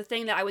thing is the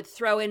thing that I would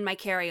throw in my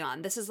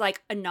carry-on. This is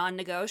like a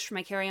non-negotiable for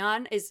my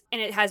carry-on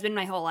and it has been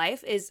my whole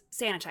life, is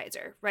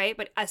sanitizer, right?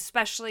 But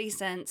especially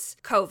since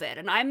COVID.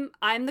 And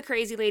I'm the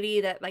crazy lady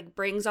that like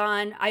brings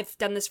on, I've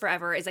done this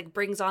forever, is like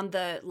brings on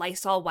the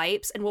Lysol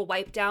wipes and will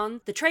wipe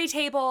down the tray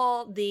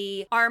table,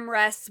 the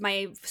armrests,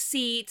 my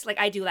seat. Like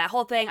I do that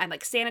whole thing. I'm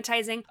like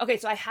sanitizing. Okay,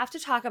 so I have to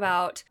talk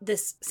about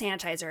this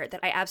sanitizer that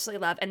I absolutely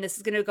love. And this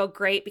is going to go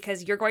great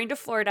because you're going to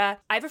Florida.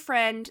 I have a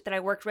friend that I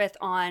worked with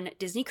on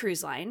Disney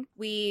Cruise Line.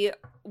 We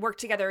worked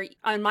together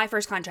on my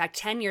first contract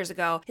 10 years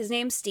ago. His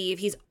name's Steve.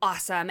 He's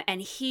awesome.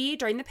 And he,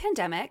 during the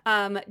pandemic,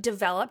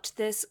 developed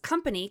this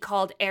company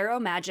called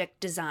Aeromagic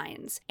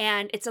Designs.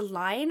 And it's a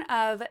line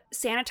of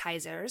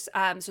sanitizers.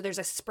 So there's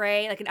a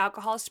spray, like an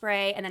alcohol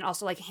spray, and then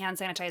also like hand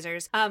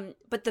sanitizers.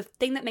 But the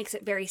thing that makes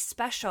it very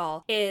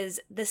special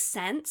is the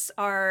scents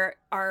are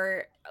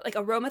like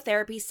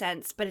aromatherapy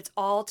scents, but it's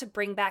all to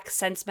bring back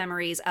sense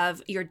memories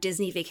of your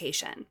Disney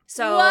vacation.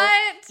 So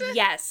what?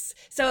 Yes.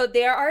 So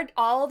there are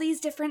all these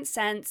different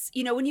scents.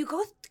 You know, when you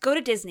go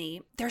to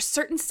Disney, there's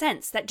certain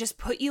scents that just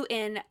put you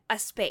in a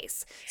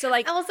space. So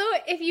like, also,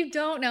 if you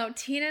don't know,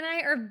 Tina and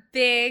I are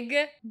big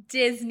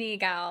Disney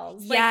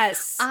gals. Like,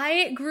 yes.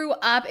 I grew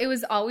up, it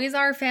was always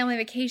our family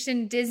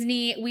vacation,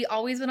 Disney. We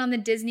always went on the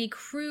Disney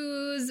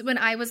cruise. When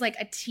I was like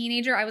a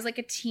teenager, I was like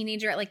a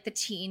teenager at like the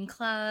teen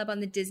club on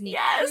the Disney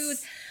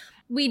cruise.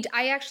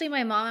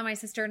 My mom and my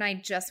sister and I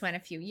just went a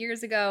few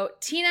years ago.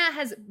 Tina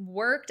has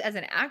worked as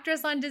an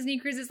actress on Disney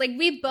cruises. Like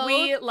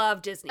we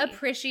love Disney.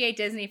 Appreciate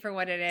Disney for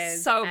what it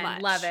is. So and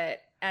much. Love it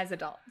as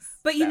adults.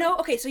 But you know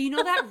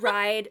that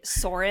ride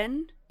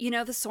Soarin'? You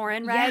know the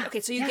Soarin' ride? Yeah. Okay,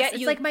 so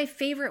it's like my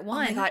favorite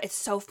one. Oh my God, it's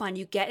so fun.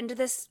 You get into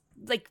this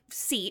like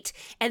seat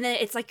and then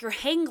it's like you're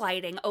hang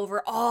gliding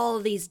over all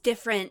of these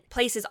different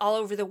places all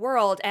over the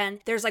world, and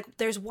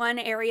there's one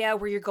area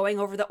where you're going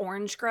over the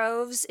orange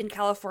groves in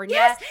California.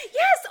 Yes.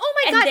 Oh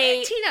my God,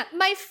 Tina,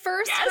 my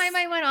first time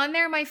I went on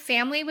there, my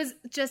family was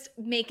just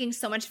making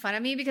so much fun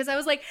of me because I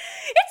was like,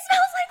 it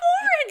smells like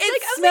orange.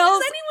 It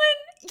smells.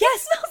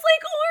 Yes, it smells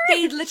like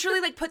orange. They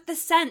literally like put the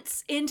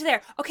scents into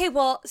there. Okay,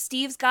 well,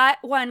 Steve's got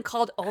one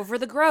called Over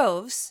the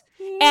Groves.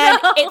 And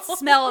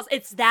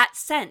it's that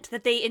scent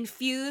that they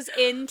infuse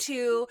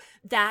into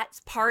that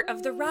part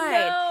of the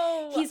ride.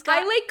 No.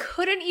 I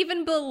couldn't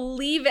even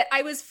believe it.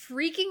 I was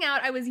freaking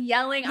out. I was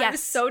yelling. Yes. I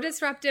was so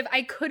disruptive.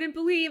 I couldn't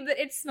believe that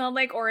it smelled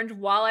like orange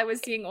while I was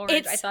seeing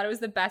orange. I thought it was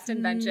the best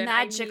invention.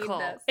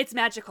 Magical. It's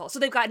magical. So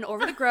they've got an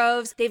Over the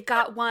Groves. They've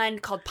got one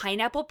called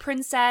Pineapple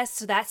Princess.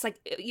 So that's like,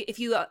 if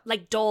you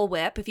like Dole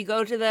Whip, if you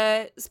go to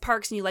the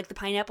parks and you like the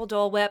pineapple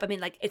Dole Whip, I mean,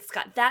 like it's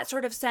got that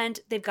sort of scent.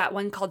 They've got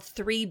one called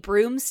Three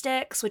Broomsticks.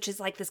 Six, which is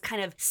like this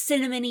kind of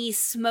cinnamony,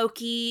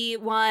 smoky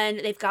one.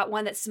 They've got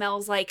one that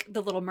smells like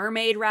the Little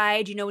Mermaid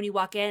ride, you know, when you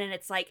walk in and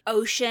it's like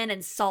ocean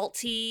and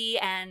salty.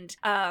 And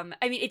I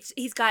mean,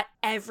 he's got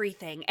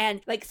everything.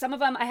 And like some of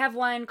them, I have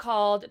one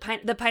called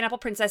the Pineapple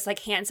Princess, like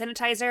hand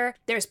sanitizer.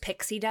 There's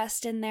pixie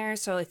dust in there.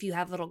 So if you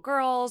have little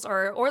girls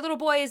or little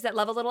boys that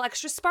love a little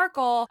extra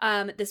sparkle,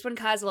 this one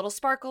has a little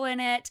sparkle in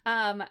it.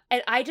 And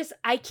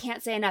I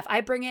can't say enough.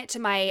 I bring it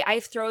to I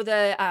throw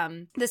the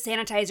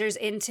sanitizers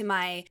into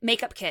my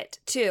makeup kit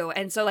too.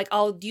 And so like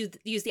I'll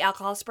use the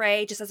alcohol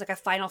spray just as like a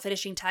final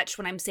finishing touch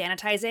when I'm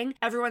sanitizing.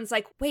 Everyone's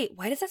like, wait,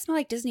 why does that smell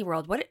like Disney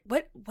World?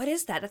 What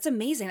is that? That's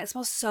amazing. That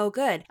smells so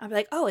good. I'll be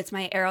like, oh, it's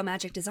my Aero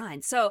Magic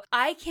design. So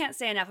I can't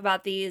say enough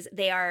about these.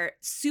 They are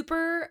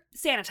super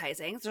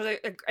sanitizing. So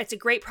it's a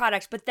great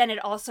product, but then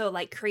it also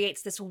like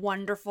creates this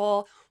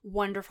wonderful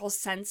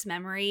sense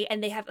memory,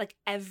 and they have like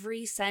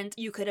every scent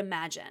you could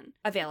imagine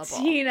available.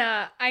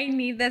 Tina, I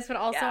need this, but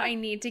also I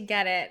need to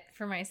get it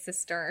for my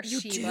sister.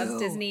 She loves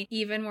Disney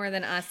even more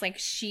than us. Like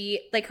she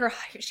and her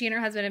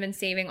husband have been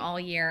saving all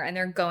year, and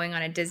they're going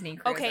on a Disney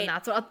cruise. Okay,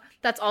 and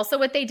that's also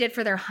what they did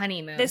for their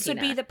honeymoon. This would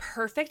be the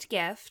perfect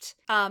gift.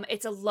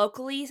 It's a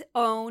locally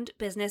owned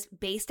business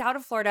based out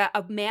of Florida.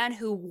 A man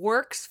who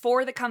works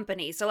for the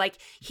company, so like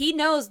he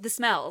knows the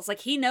smells,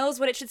 like he knows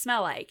what it should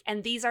smell like,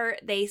 and they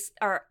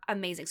are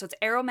amazing. So it's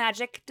Aero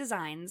Magic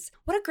Designs.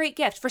 What a great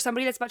gift for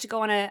somebody that's about to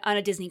go on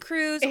a Disney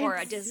cruise or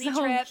a Disney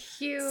trip.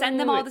 Cute. Send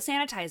them all the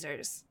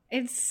sanitizers.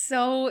 It's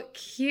so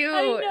cute.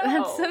 I know.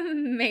 That's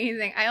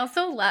amazing. I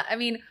also love,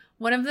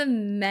 one of the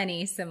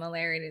many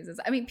similarities is,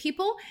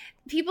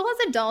 people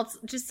as adults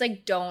just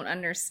like don't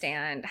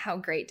understand how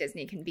great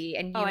Disney can be.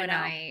 And you and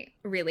I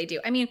really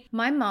do.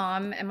 My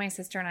mom and my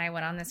sister and I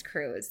went on this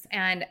cruise,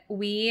 and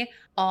we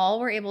all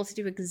were able to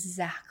do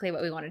exactly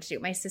what we wanted to do.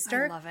 My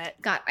sister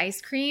got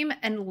ice cream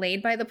and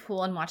laid by the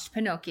pool and watched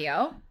Pinocchio.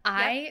 Yep.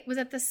 I was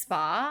at the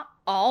spa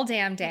all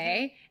damn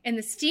day in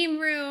the steam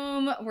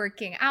room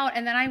working out.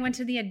 And then I went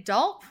to the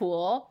adult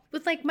pool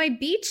with like my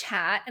beach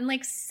hat and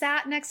like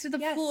sat next to the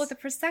pool with a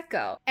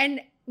Prosecco.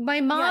 And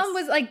my mom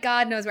was like,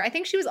 God knows where. I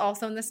think she was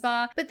also in the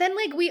spa. But then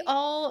like she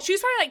was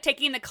probably like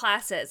taking the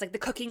classes, like the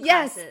cooking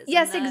classes.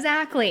 Yes,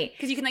 exactly.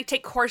 Because you can like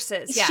take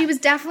courses. Yeah. She was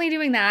definitely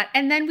doing that.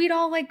 And then we'd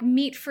all like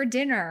meet for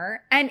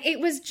dinner. And it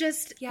was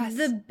just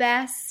the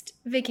best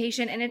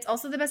vacation. And it's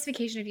also the best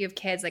vacation if you have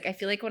kids. Like I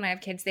feel like when I have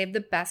kids, they have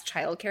the best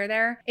childcare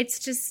there. It's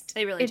just,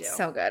 they really do. It's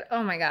so good.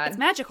 Oh my God. It's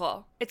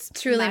magical. It's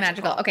truly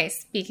magical. Okay,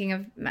 speaking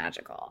of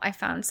magical, I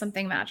found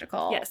something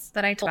magical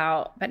that I told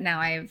about, but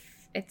now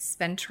it's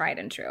been tried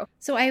and true.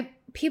 So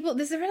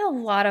there's been a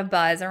lot of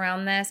buzz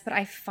around this, but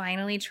I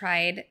finally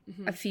tried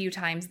a few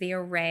times the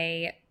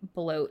Arrae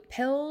bloat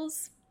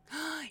pills.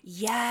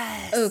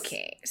 Yes.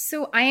 Okay.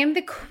 So I am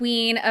the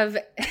queen of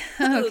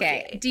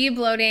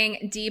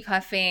de-bloating,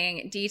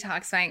 de-puffing,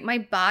 detoxifying. My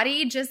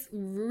body just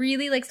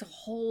really likes to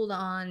hold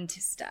on to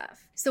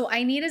stuff. So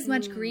I need as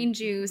much green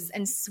juice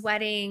and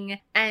sweating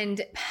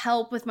and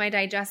help with my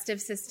digestive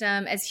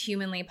system as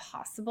humanly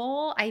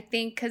possible. I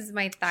think because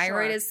my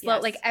thyroid is slow.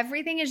 Like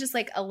everything is just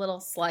like a little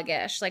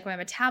sluggish, like my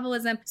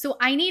metabolism. So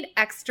I need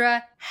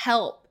extra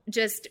help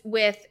just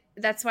with.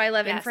 That's why I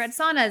love infrared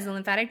saunas and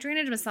lymphatic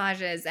drainage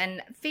massages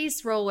and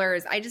face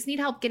rollers. I just need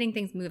help getting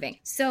things moving.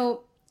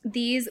 So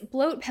these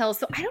bloat pills.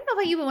 So I don't know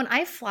about you, but when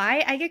I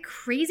fly, I get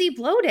crazy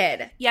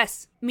bloated.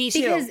 Yes, me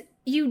too. Because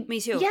me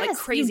too. Yes, like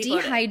crazy you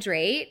dehydrate.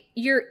 Bloated.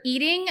 You're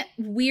eating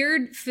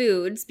weird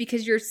foods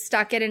because you're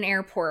stuck at an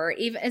airport.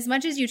 Even as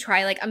much as you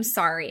try, like, I'm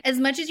sorry, as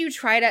much as you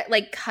try to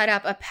like cut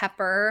up a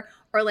pepper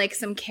or like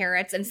some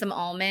carrots and some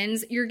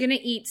almonds, you're going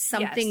to eat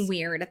something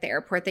weird at the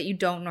airport that you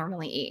don't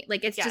normally eat.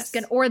 Like it's just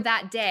going to, or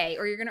that day,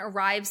 or you're going to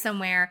arrive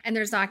somewhere and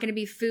there's not going to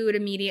be food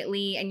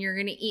immediately and you're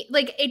going to eat.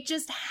 Like it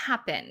just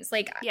happens.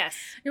 Like,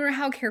 no matter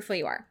how careful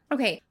you are.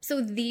 Okay.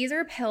 So these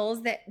are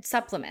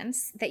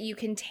supplements that you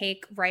can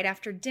take right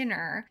after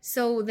dinner.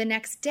 So the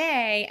next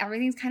day,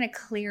 everything's kind of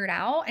cleared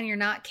out and you're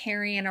not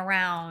carrying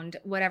around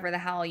whatever the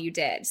hell you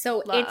did.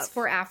 So it's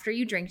for after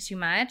you drink too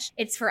much.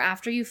 It's for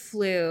after you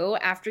flew,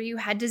 after you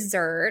had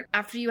dessert,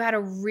 after you had a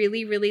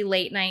really, really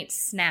late night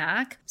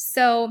snack.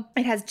 So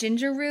it has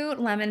ginger root,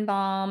 lemon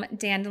balm,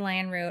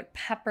 dandelion root,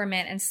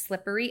 peppermint, and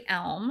slippery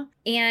elm.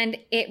 And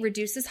it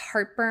reduces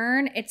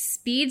heartburn. It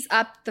speeds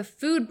up the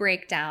food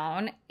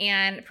breakdown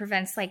and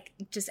prevents like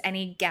just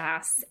any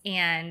gas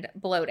and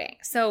bloating.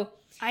 So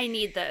I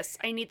need this.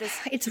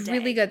 It's today.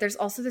 Really good. There's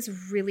also this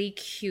really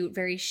cute,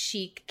 very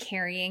chic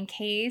carrying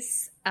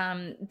case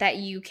that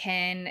you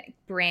can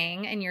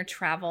bring in your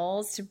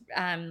travels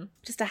to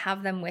just to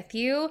have them with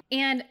you.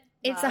 And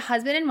it's a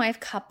husband and wife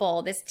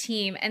couple, this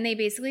team, and they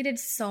basically did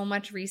so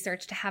much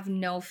research to have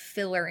no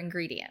filler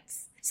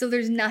ingredients. So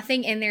there's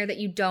nothing in there that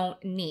you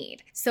don't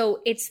need.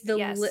 So it's the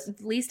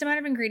least amount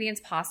of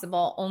ingredients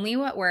possible, only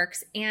what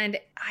works. And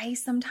I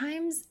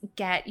sometimes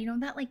get,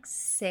 that like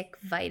sick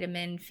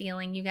vitamin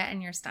feeling you get in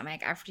your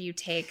stomach after you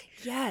take.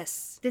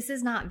 Yes. This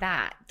is not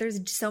that.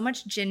 There's so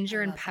much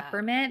ginger and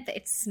peppermint that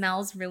it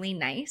smells really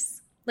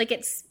nice. Like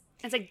it's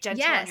It's like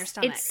gentle on your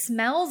stomach. It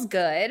smells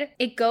good.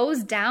 It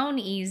goes down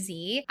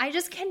easy. I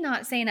just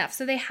cannot say enough.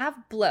 So they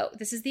have bloat.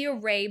 This is the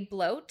Arrae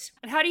bloat.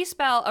 And how do you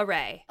spell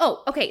Arrae?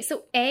 Oh, okay.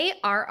 So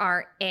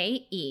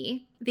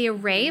ARRAE. The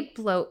Arrae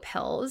bloat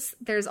pills.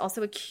 There's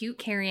also a cute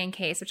carrying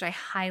case, which I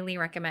highly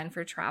recommend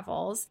for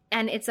travels.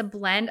 And it's a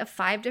blend of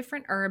 5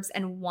 different herbs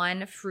and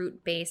 1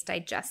 fruit-based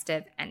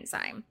digestive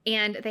enzyme.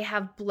 And they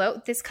have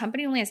bloat. This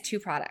company only has 2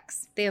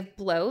 products. They have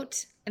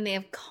bloat and they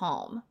have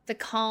Calm. The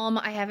Calm,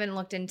 I haven't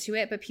looked into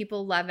it, but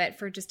people love it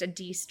for just a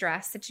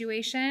de-stress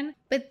situation.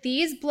 But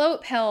these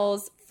bloat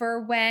pills, for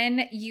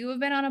when you have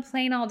been on a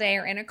plane all day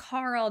or in a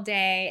car all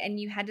day and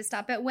you had to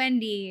stop at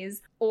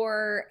Wendy's,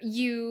 or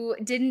you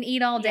didn't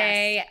eat all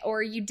day,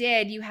 or you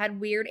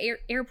had weird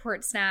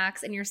airport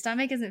snacks and your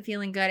stomach isn't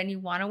feeling good and you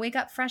want to wake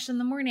up fresh in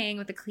the morning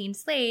with a clean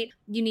slate,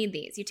 you need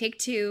these. You take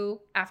 2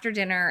 after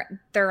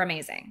dinner. They're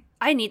amazing.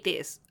 I need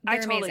these. They're I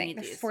totally amazing. need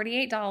They're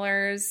these.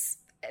 $48.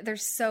 They're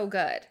so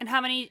good. And how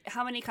many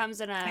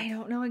comes in a I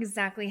don't know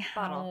exactly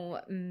bottle?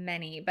 how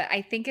many, but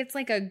I think it's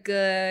like a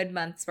good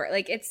month's worth.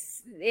 Like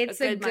it's a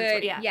good month's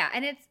worth, yeah,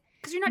 and it's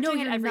because you're not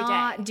doing it every day.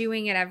 not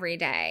doing it every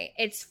day.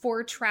 It's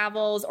for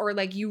travels or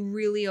like you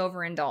really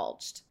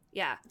overindulged.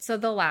 Yeah. So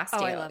they'll last you.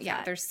 I love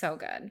that. They're so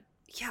good.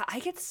 Yeah, I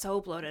get so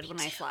bloated when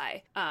I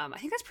fly. I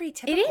think that's pretty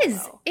typical. It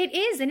is. Though. It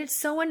is. And it's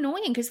so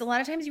annoying because a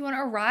lot of times you want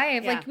to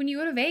arrive. Yeah. Like when you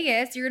go to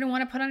Vegas, you're going to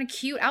want to put on a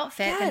cute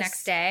outfit the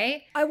next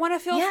day. I want to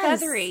feel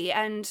feathery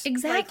and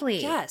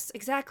exactly. Yes,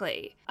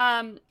 exactly.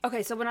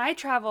 Okay, so when I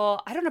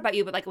travel, I don't know about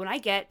you, but like when I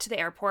get to the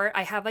airport,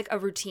 I have like a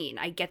routine.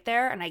 I get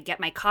there and I get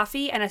my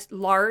coffee and a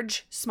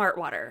large Smart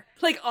Water.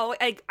 Like,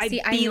 I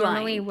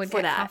normally would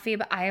get that. coffee,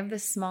 but I have the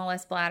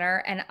smallest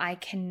bladder and I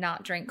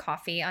cannot drink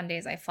coffee on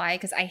days I fly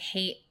because I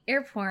hate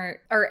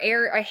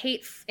I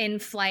hate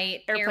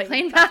in-flight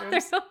airplane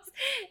bathrooms.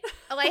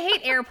 Well, I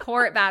hate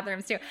airport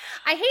bathrooms too.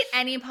 I hate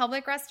any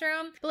public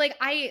restroom, but like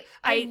I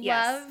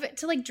love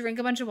to like drink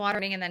a bunch of water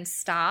and then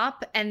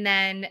stop and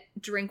then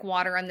drink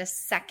water on the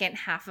second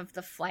half of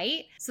the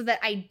flight so that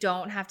I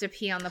don't have to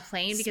pee on the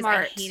plane because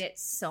I hate it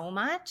so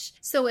much.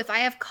 So if I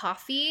have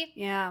coffee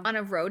on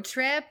a road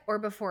trip or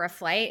before a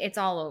flight, it's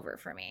all over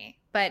for me.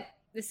 But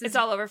it's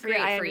all over for you.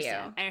 I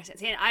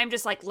understand. And I'm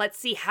just like, let's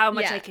see how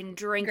much I can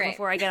drink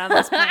before I get on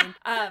this plane.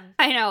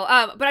 I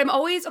know. But I'm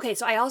always okay.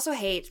 So I also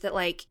hate that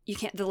like you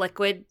can't the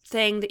liquid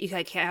thing that you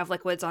can't have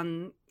liquids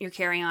on your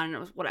carry-on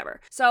or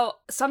whatever. So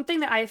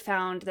something that I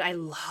found that I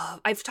love.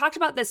 I've talked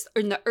about this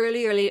in the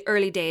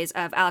early days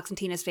of Alex and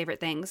Tina's favorite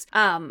things.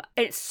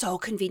 It's so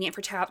convenient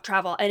for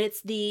travel, and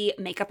it's the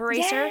makeup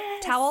eraser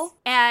towel,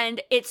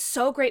 and it's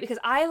so great because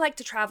I like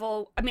to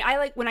travel. I mean, I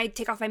like when I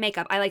take off my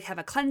makeup, I like to have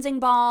a cleansing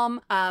balm,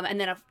 and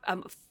then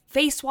a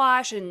face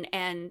wash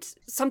and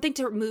something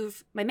to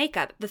remove my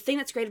makeup. The thing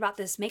that's great about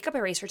this makeup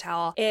eraser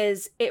towel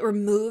is it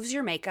removes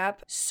your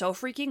makeup so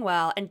freaking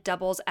well and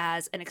doubles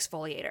as an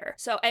exfoliator.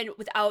 So, and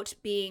without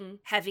being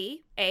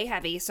heavy,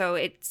 so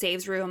it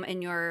saves room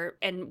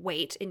and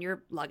weight in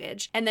your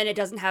luggage. And then it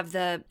doesn't have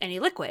any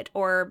liquid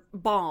or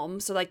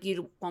balm, so like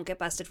you won't get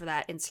busted for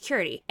that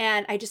insecurity.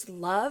 And I just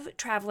love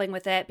traveling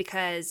with it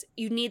because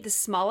you need the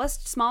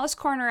smallest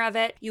corner of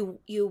it. You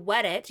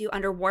wet it,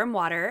 under warm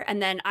water,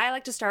 and then I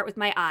like to start with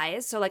my eyes.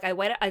 So like I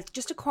wet it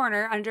just a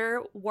corner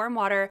under warm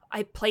water.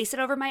 I place it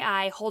over my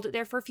eye, hold it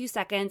there for a few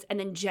seconds, and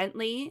then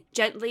gently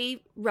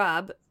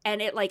rub, and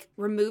it like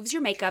removes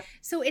your makeup.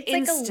 So it's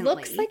instantly.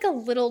 looks like a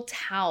little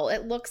towel.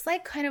 It looks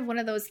like kind of one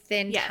of those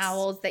thin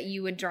towels that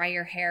you would dry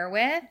your hair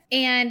with.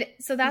 And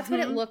so that's what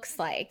it looks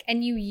like.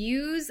 And you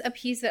use a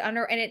piece of and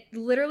it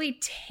literally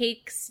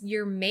takes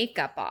your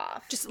makeup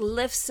off. Just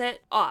lifts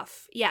it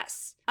off.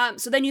 Yes.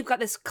 So then you've got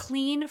this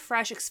clean,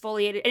 fresh,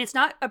 exfoliated, and it's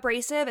not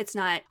abrasive. It's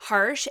not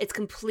harsh. It's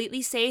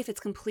completely safe. It's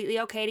completely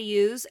okay to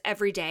use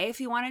every day if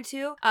you wanted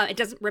to. It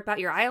doesn't rip out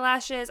your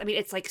eyelashes. I mean,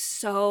 it's like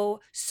so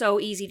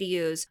easy to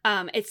use.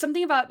 It's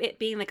something about it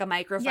being like a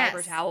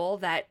microfiber towel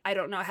that I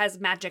don't know, has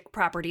magic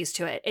properties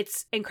to it.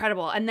 It's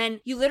incredible. And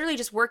then you literally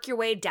just work your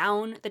way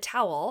down the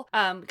towel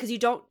because you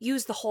don't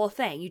use the whole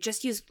thing. You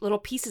just use little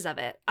pieces of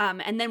it.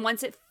 And then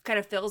once it kind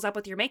of fills up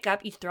with your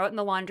makeup, you throw it in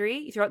the laundry,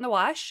 you throw it in the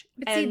wash.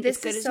 But see,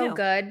 this is so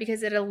good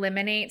because it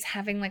eliminates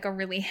having like a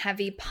really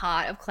heavy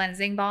pot of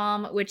cleansing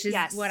balm, which is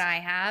what I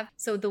have.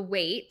 So the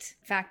weight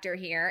factor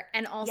here,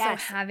 and also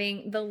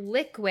having the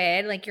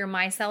liquid like your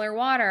micellar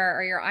water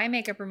or your eye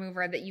makeup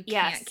remover that you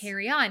can't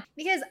carry on,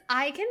 because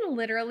I can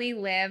literally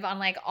live on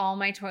like all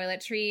my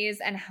toiletries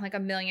and like a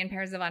million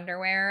pairs of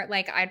underwear.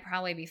 Like I'd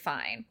probably be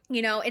fine.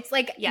 You know, it's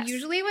like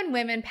usually when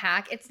women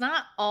pack, it's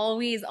not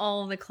always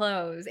all the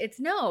clothes.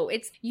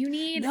 You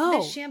need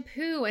the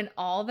shampoo and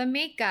all the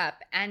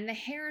makeup and the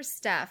hair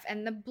stuff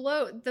and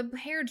the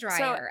hair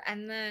dryer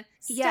and the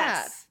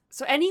stuff.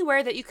 So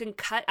anywhere that you can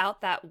cut out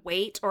that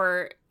weight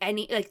or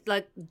any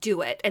like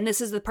do it. And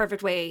this is the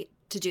perfect way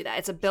to do that.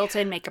 It's a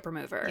built-in makeup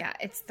remover. Yeah,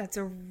 that's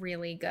a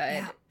really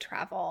good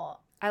travel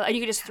And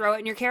you can just throw it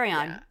in your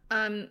carry-on.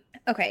 Yeah.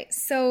 Okay,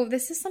 so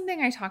this is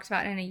something I talked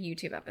about in a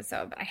YouTube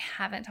episode, but I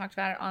haven't talked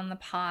about it on the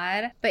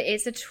pod. But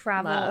it's a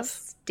travel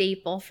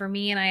staple for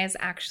me, and I was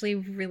actually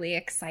really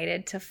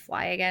excited to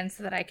fly again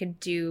so that I could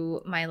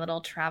do my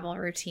little travel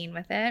routine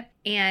with it.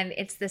 And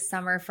it's the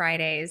Summer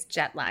Fridays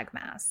jet lag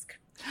mask.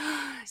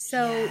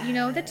 So, you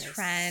know, the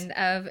trend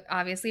of,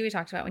 obviously we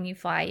talked about when you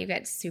fly, you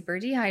get super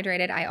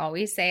dehydrated. I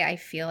always say I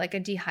feel like a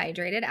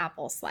dehydrated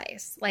apple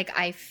slice. Like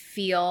I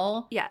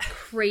feel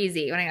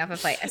crazy when I get off a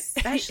flight,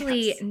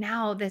 especially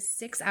now this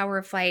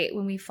 6-hour flight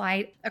when we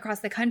fly across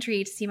the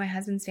country to see my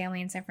husband's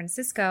family in San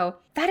Francisco.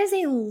 That is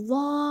a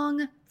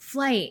long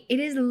flight.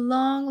 It is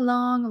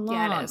long.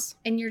 Yeah, it is.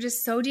 And you're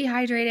just so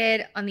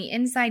dehydrated on the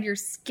inside. Your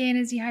skin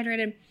is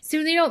dehydrated. So,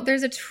 you know,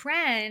 there's a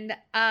trend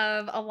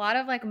of a lot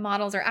of like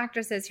models or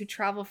actresses who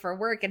travel for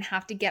work and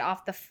have to get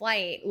off the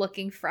flight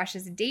looking fresh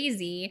as a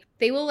daisy.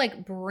 They will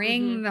like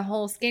bring the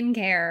whole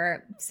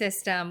skincare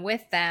system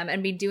with them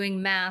and be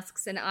doing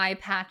masks and eye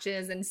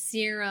patches and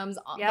serums.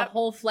 The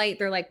whole flight,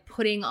 they're like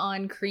putting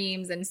on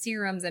creams and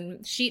serums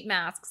and sheet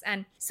masks.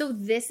 And so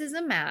this is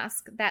a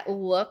mask that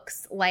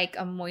looks like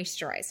a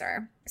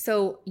moisturizer.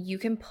 So you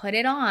can put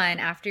it on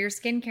after your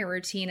skincare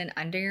routine and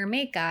under your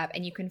makeup,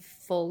 and you can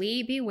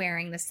fully be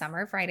wearing the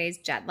Summer Fridays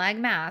jet lag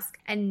mask,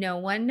 and no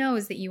one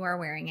knows that you are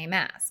wearing a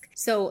mask.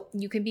 So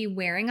you can be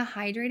wearing a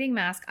hydrating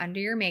mask under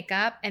your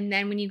makeup, and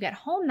then when you get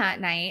home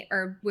that night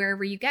or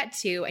wherever you get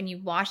to and you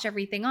wash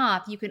everything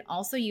off, you can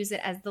also use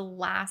it as the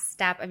last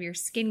step of your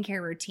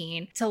skincare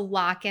routine to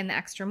lock in the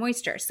extra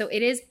moisture. So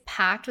it is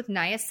packed with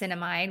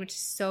niacinamide, which is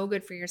so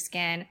good for your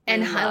skin,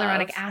 and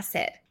hyaluronic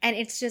acid. And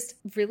it's just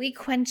really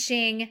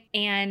quenching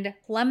and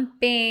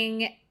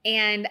plumping.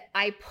 And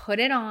I put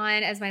it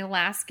on as my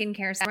last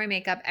skincare step, my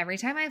makeup every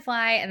time I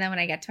fly. And then when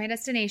I get to my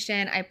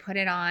destination, I put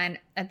it on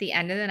at the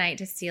end of the night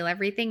to seal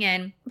everything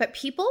in. But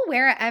people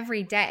wear it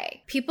every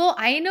day.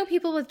 I know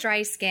people with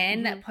dry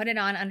skin that put it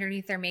on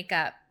underneath their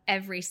makeup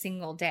every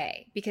single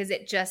day because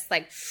it just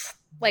like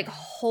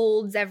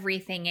holds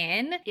everything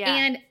in. Yeah.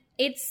 And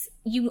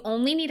you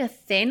only need a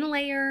thin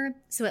layer,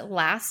 so it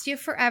lasts you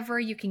forever.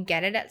 You can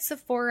get it at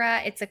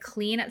Sephora. It's a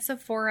clean at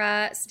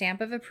Sephora,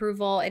 stamp of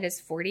approval. It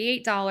is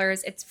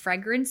 $48. It's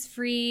fragrance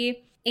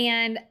free.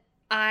 And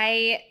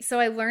I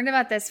learned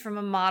about this from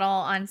a model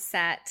on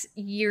set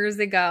years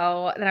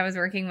ago that I was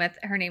working with.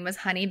 Her name was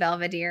Honey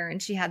Belvedere,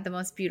 and she had the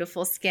most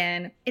beautiful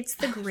skin. It's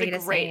the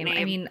greatest name.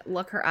 I mean,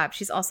 look her up.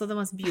 She's also the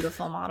most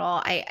beautiful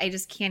model. I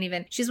just can't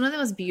even. She's one of the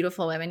most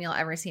beautiful women you'll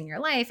ever see in your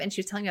life. And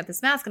she was telling me about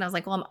this mask, and I was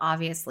like, well, I'm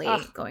obviously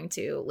going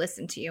to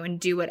listen to you and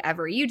do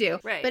whatever you do.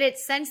 Right. But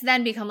it's since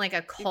then become like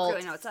a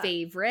cult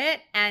favorite,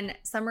 and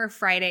Summer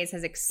Fridays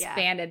has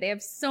expanded. They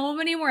have so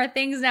many more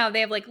things now.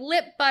 They have like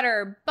lip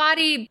butter,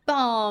 body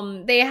balm.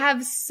 They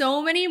have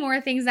so many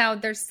more things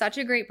out. They're such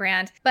a great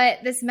brand. But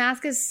this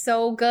mask is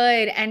so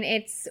good, and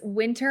it's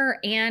winter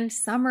and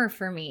summer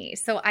for me.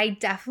 So I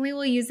definitely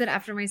will use it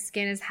after my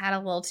skin has had a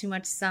little too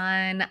much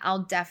sun. I'll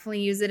definitely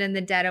use it in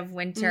the dead of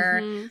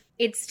winter.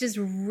 It's just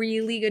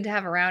really good to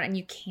have around, and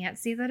you can't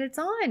see that it's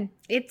on.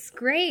 It's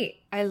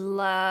great. I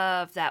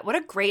love that. What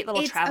a great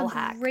little travel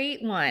hack. It's a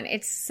great one.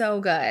 It's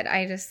so good.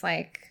 I just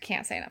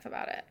can't say enough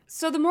about it.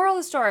 So the moral of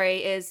the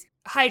story is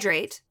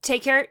hydrate,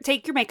 take your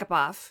makeup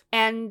off,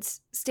 and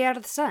stay out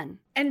of the sun.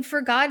 And for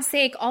God's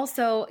sake,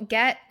 also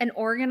get an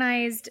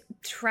organized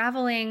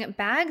traveling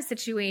bag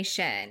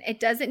situation. It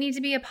doesn't need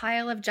to be a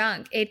pile of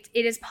junk. It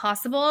is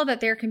possible that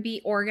there can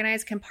be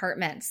organized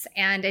compartments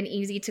and an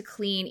easy to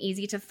clean,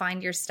 easy to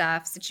find your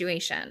stuff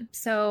situation.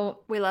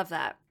 So we love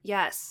that.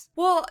 Yes.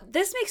 Well,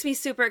 this makes me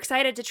super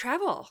excited to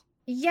travel.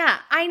 Yeah,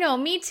 I know.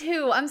 Me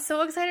too. I'm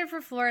so excited for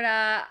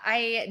Florida.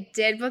 I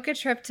did book a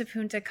trip to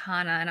Punta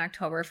Cana in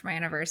October for my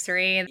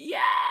anniversary.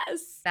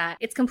 Yes. That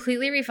it's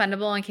completely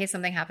refundable in case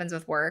something happens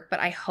with work, but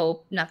I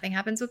hope nothing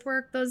happens with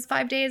work those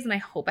 5 days, and I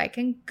hope I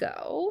can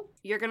go.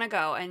 You're going to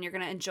go and you're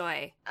going to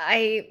enjoy.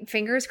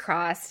 Fingers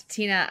crossed,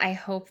 Tina, I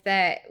hope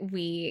that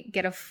we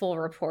get a full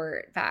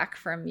report back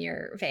from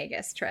your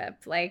Vegas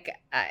trip.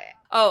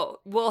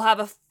 We'll have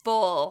a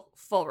full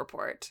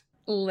report.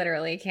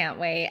 Literally can't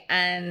wait,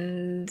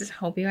 and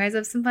hope you guys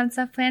have some fun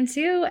stuff planned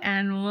too,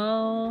 and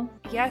we'll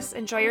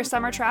enjoy your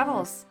summer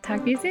travels.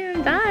 Talk to you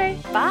soon. Bye.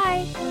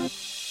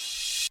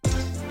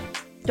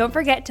 Don't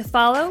forget to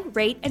follow,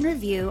 rate, and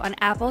review on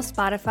Apple,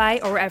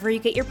 Spotify, or wherever you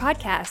get your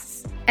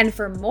podcasts. And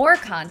for more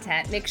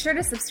content, make sure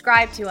to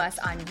subscribe to us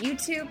on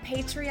YouTube,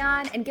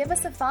 Patreon, and give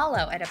us a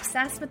follow at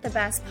Obsessed with the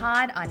Best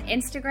Pod on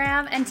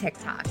Instagram and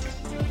TikTok.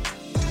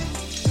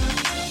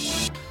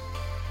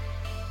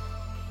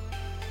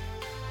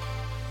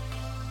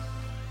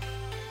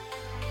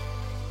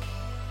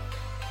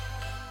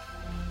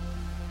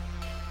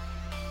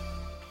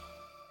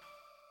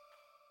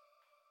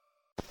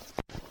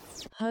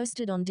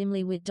 Hosted on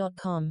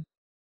dimlywit.com.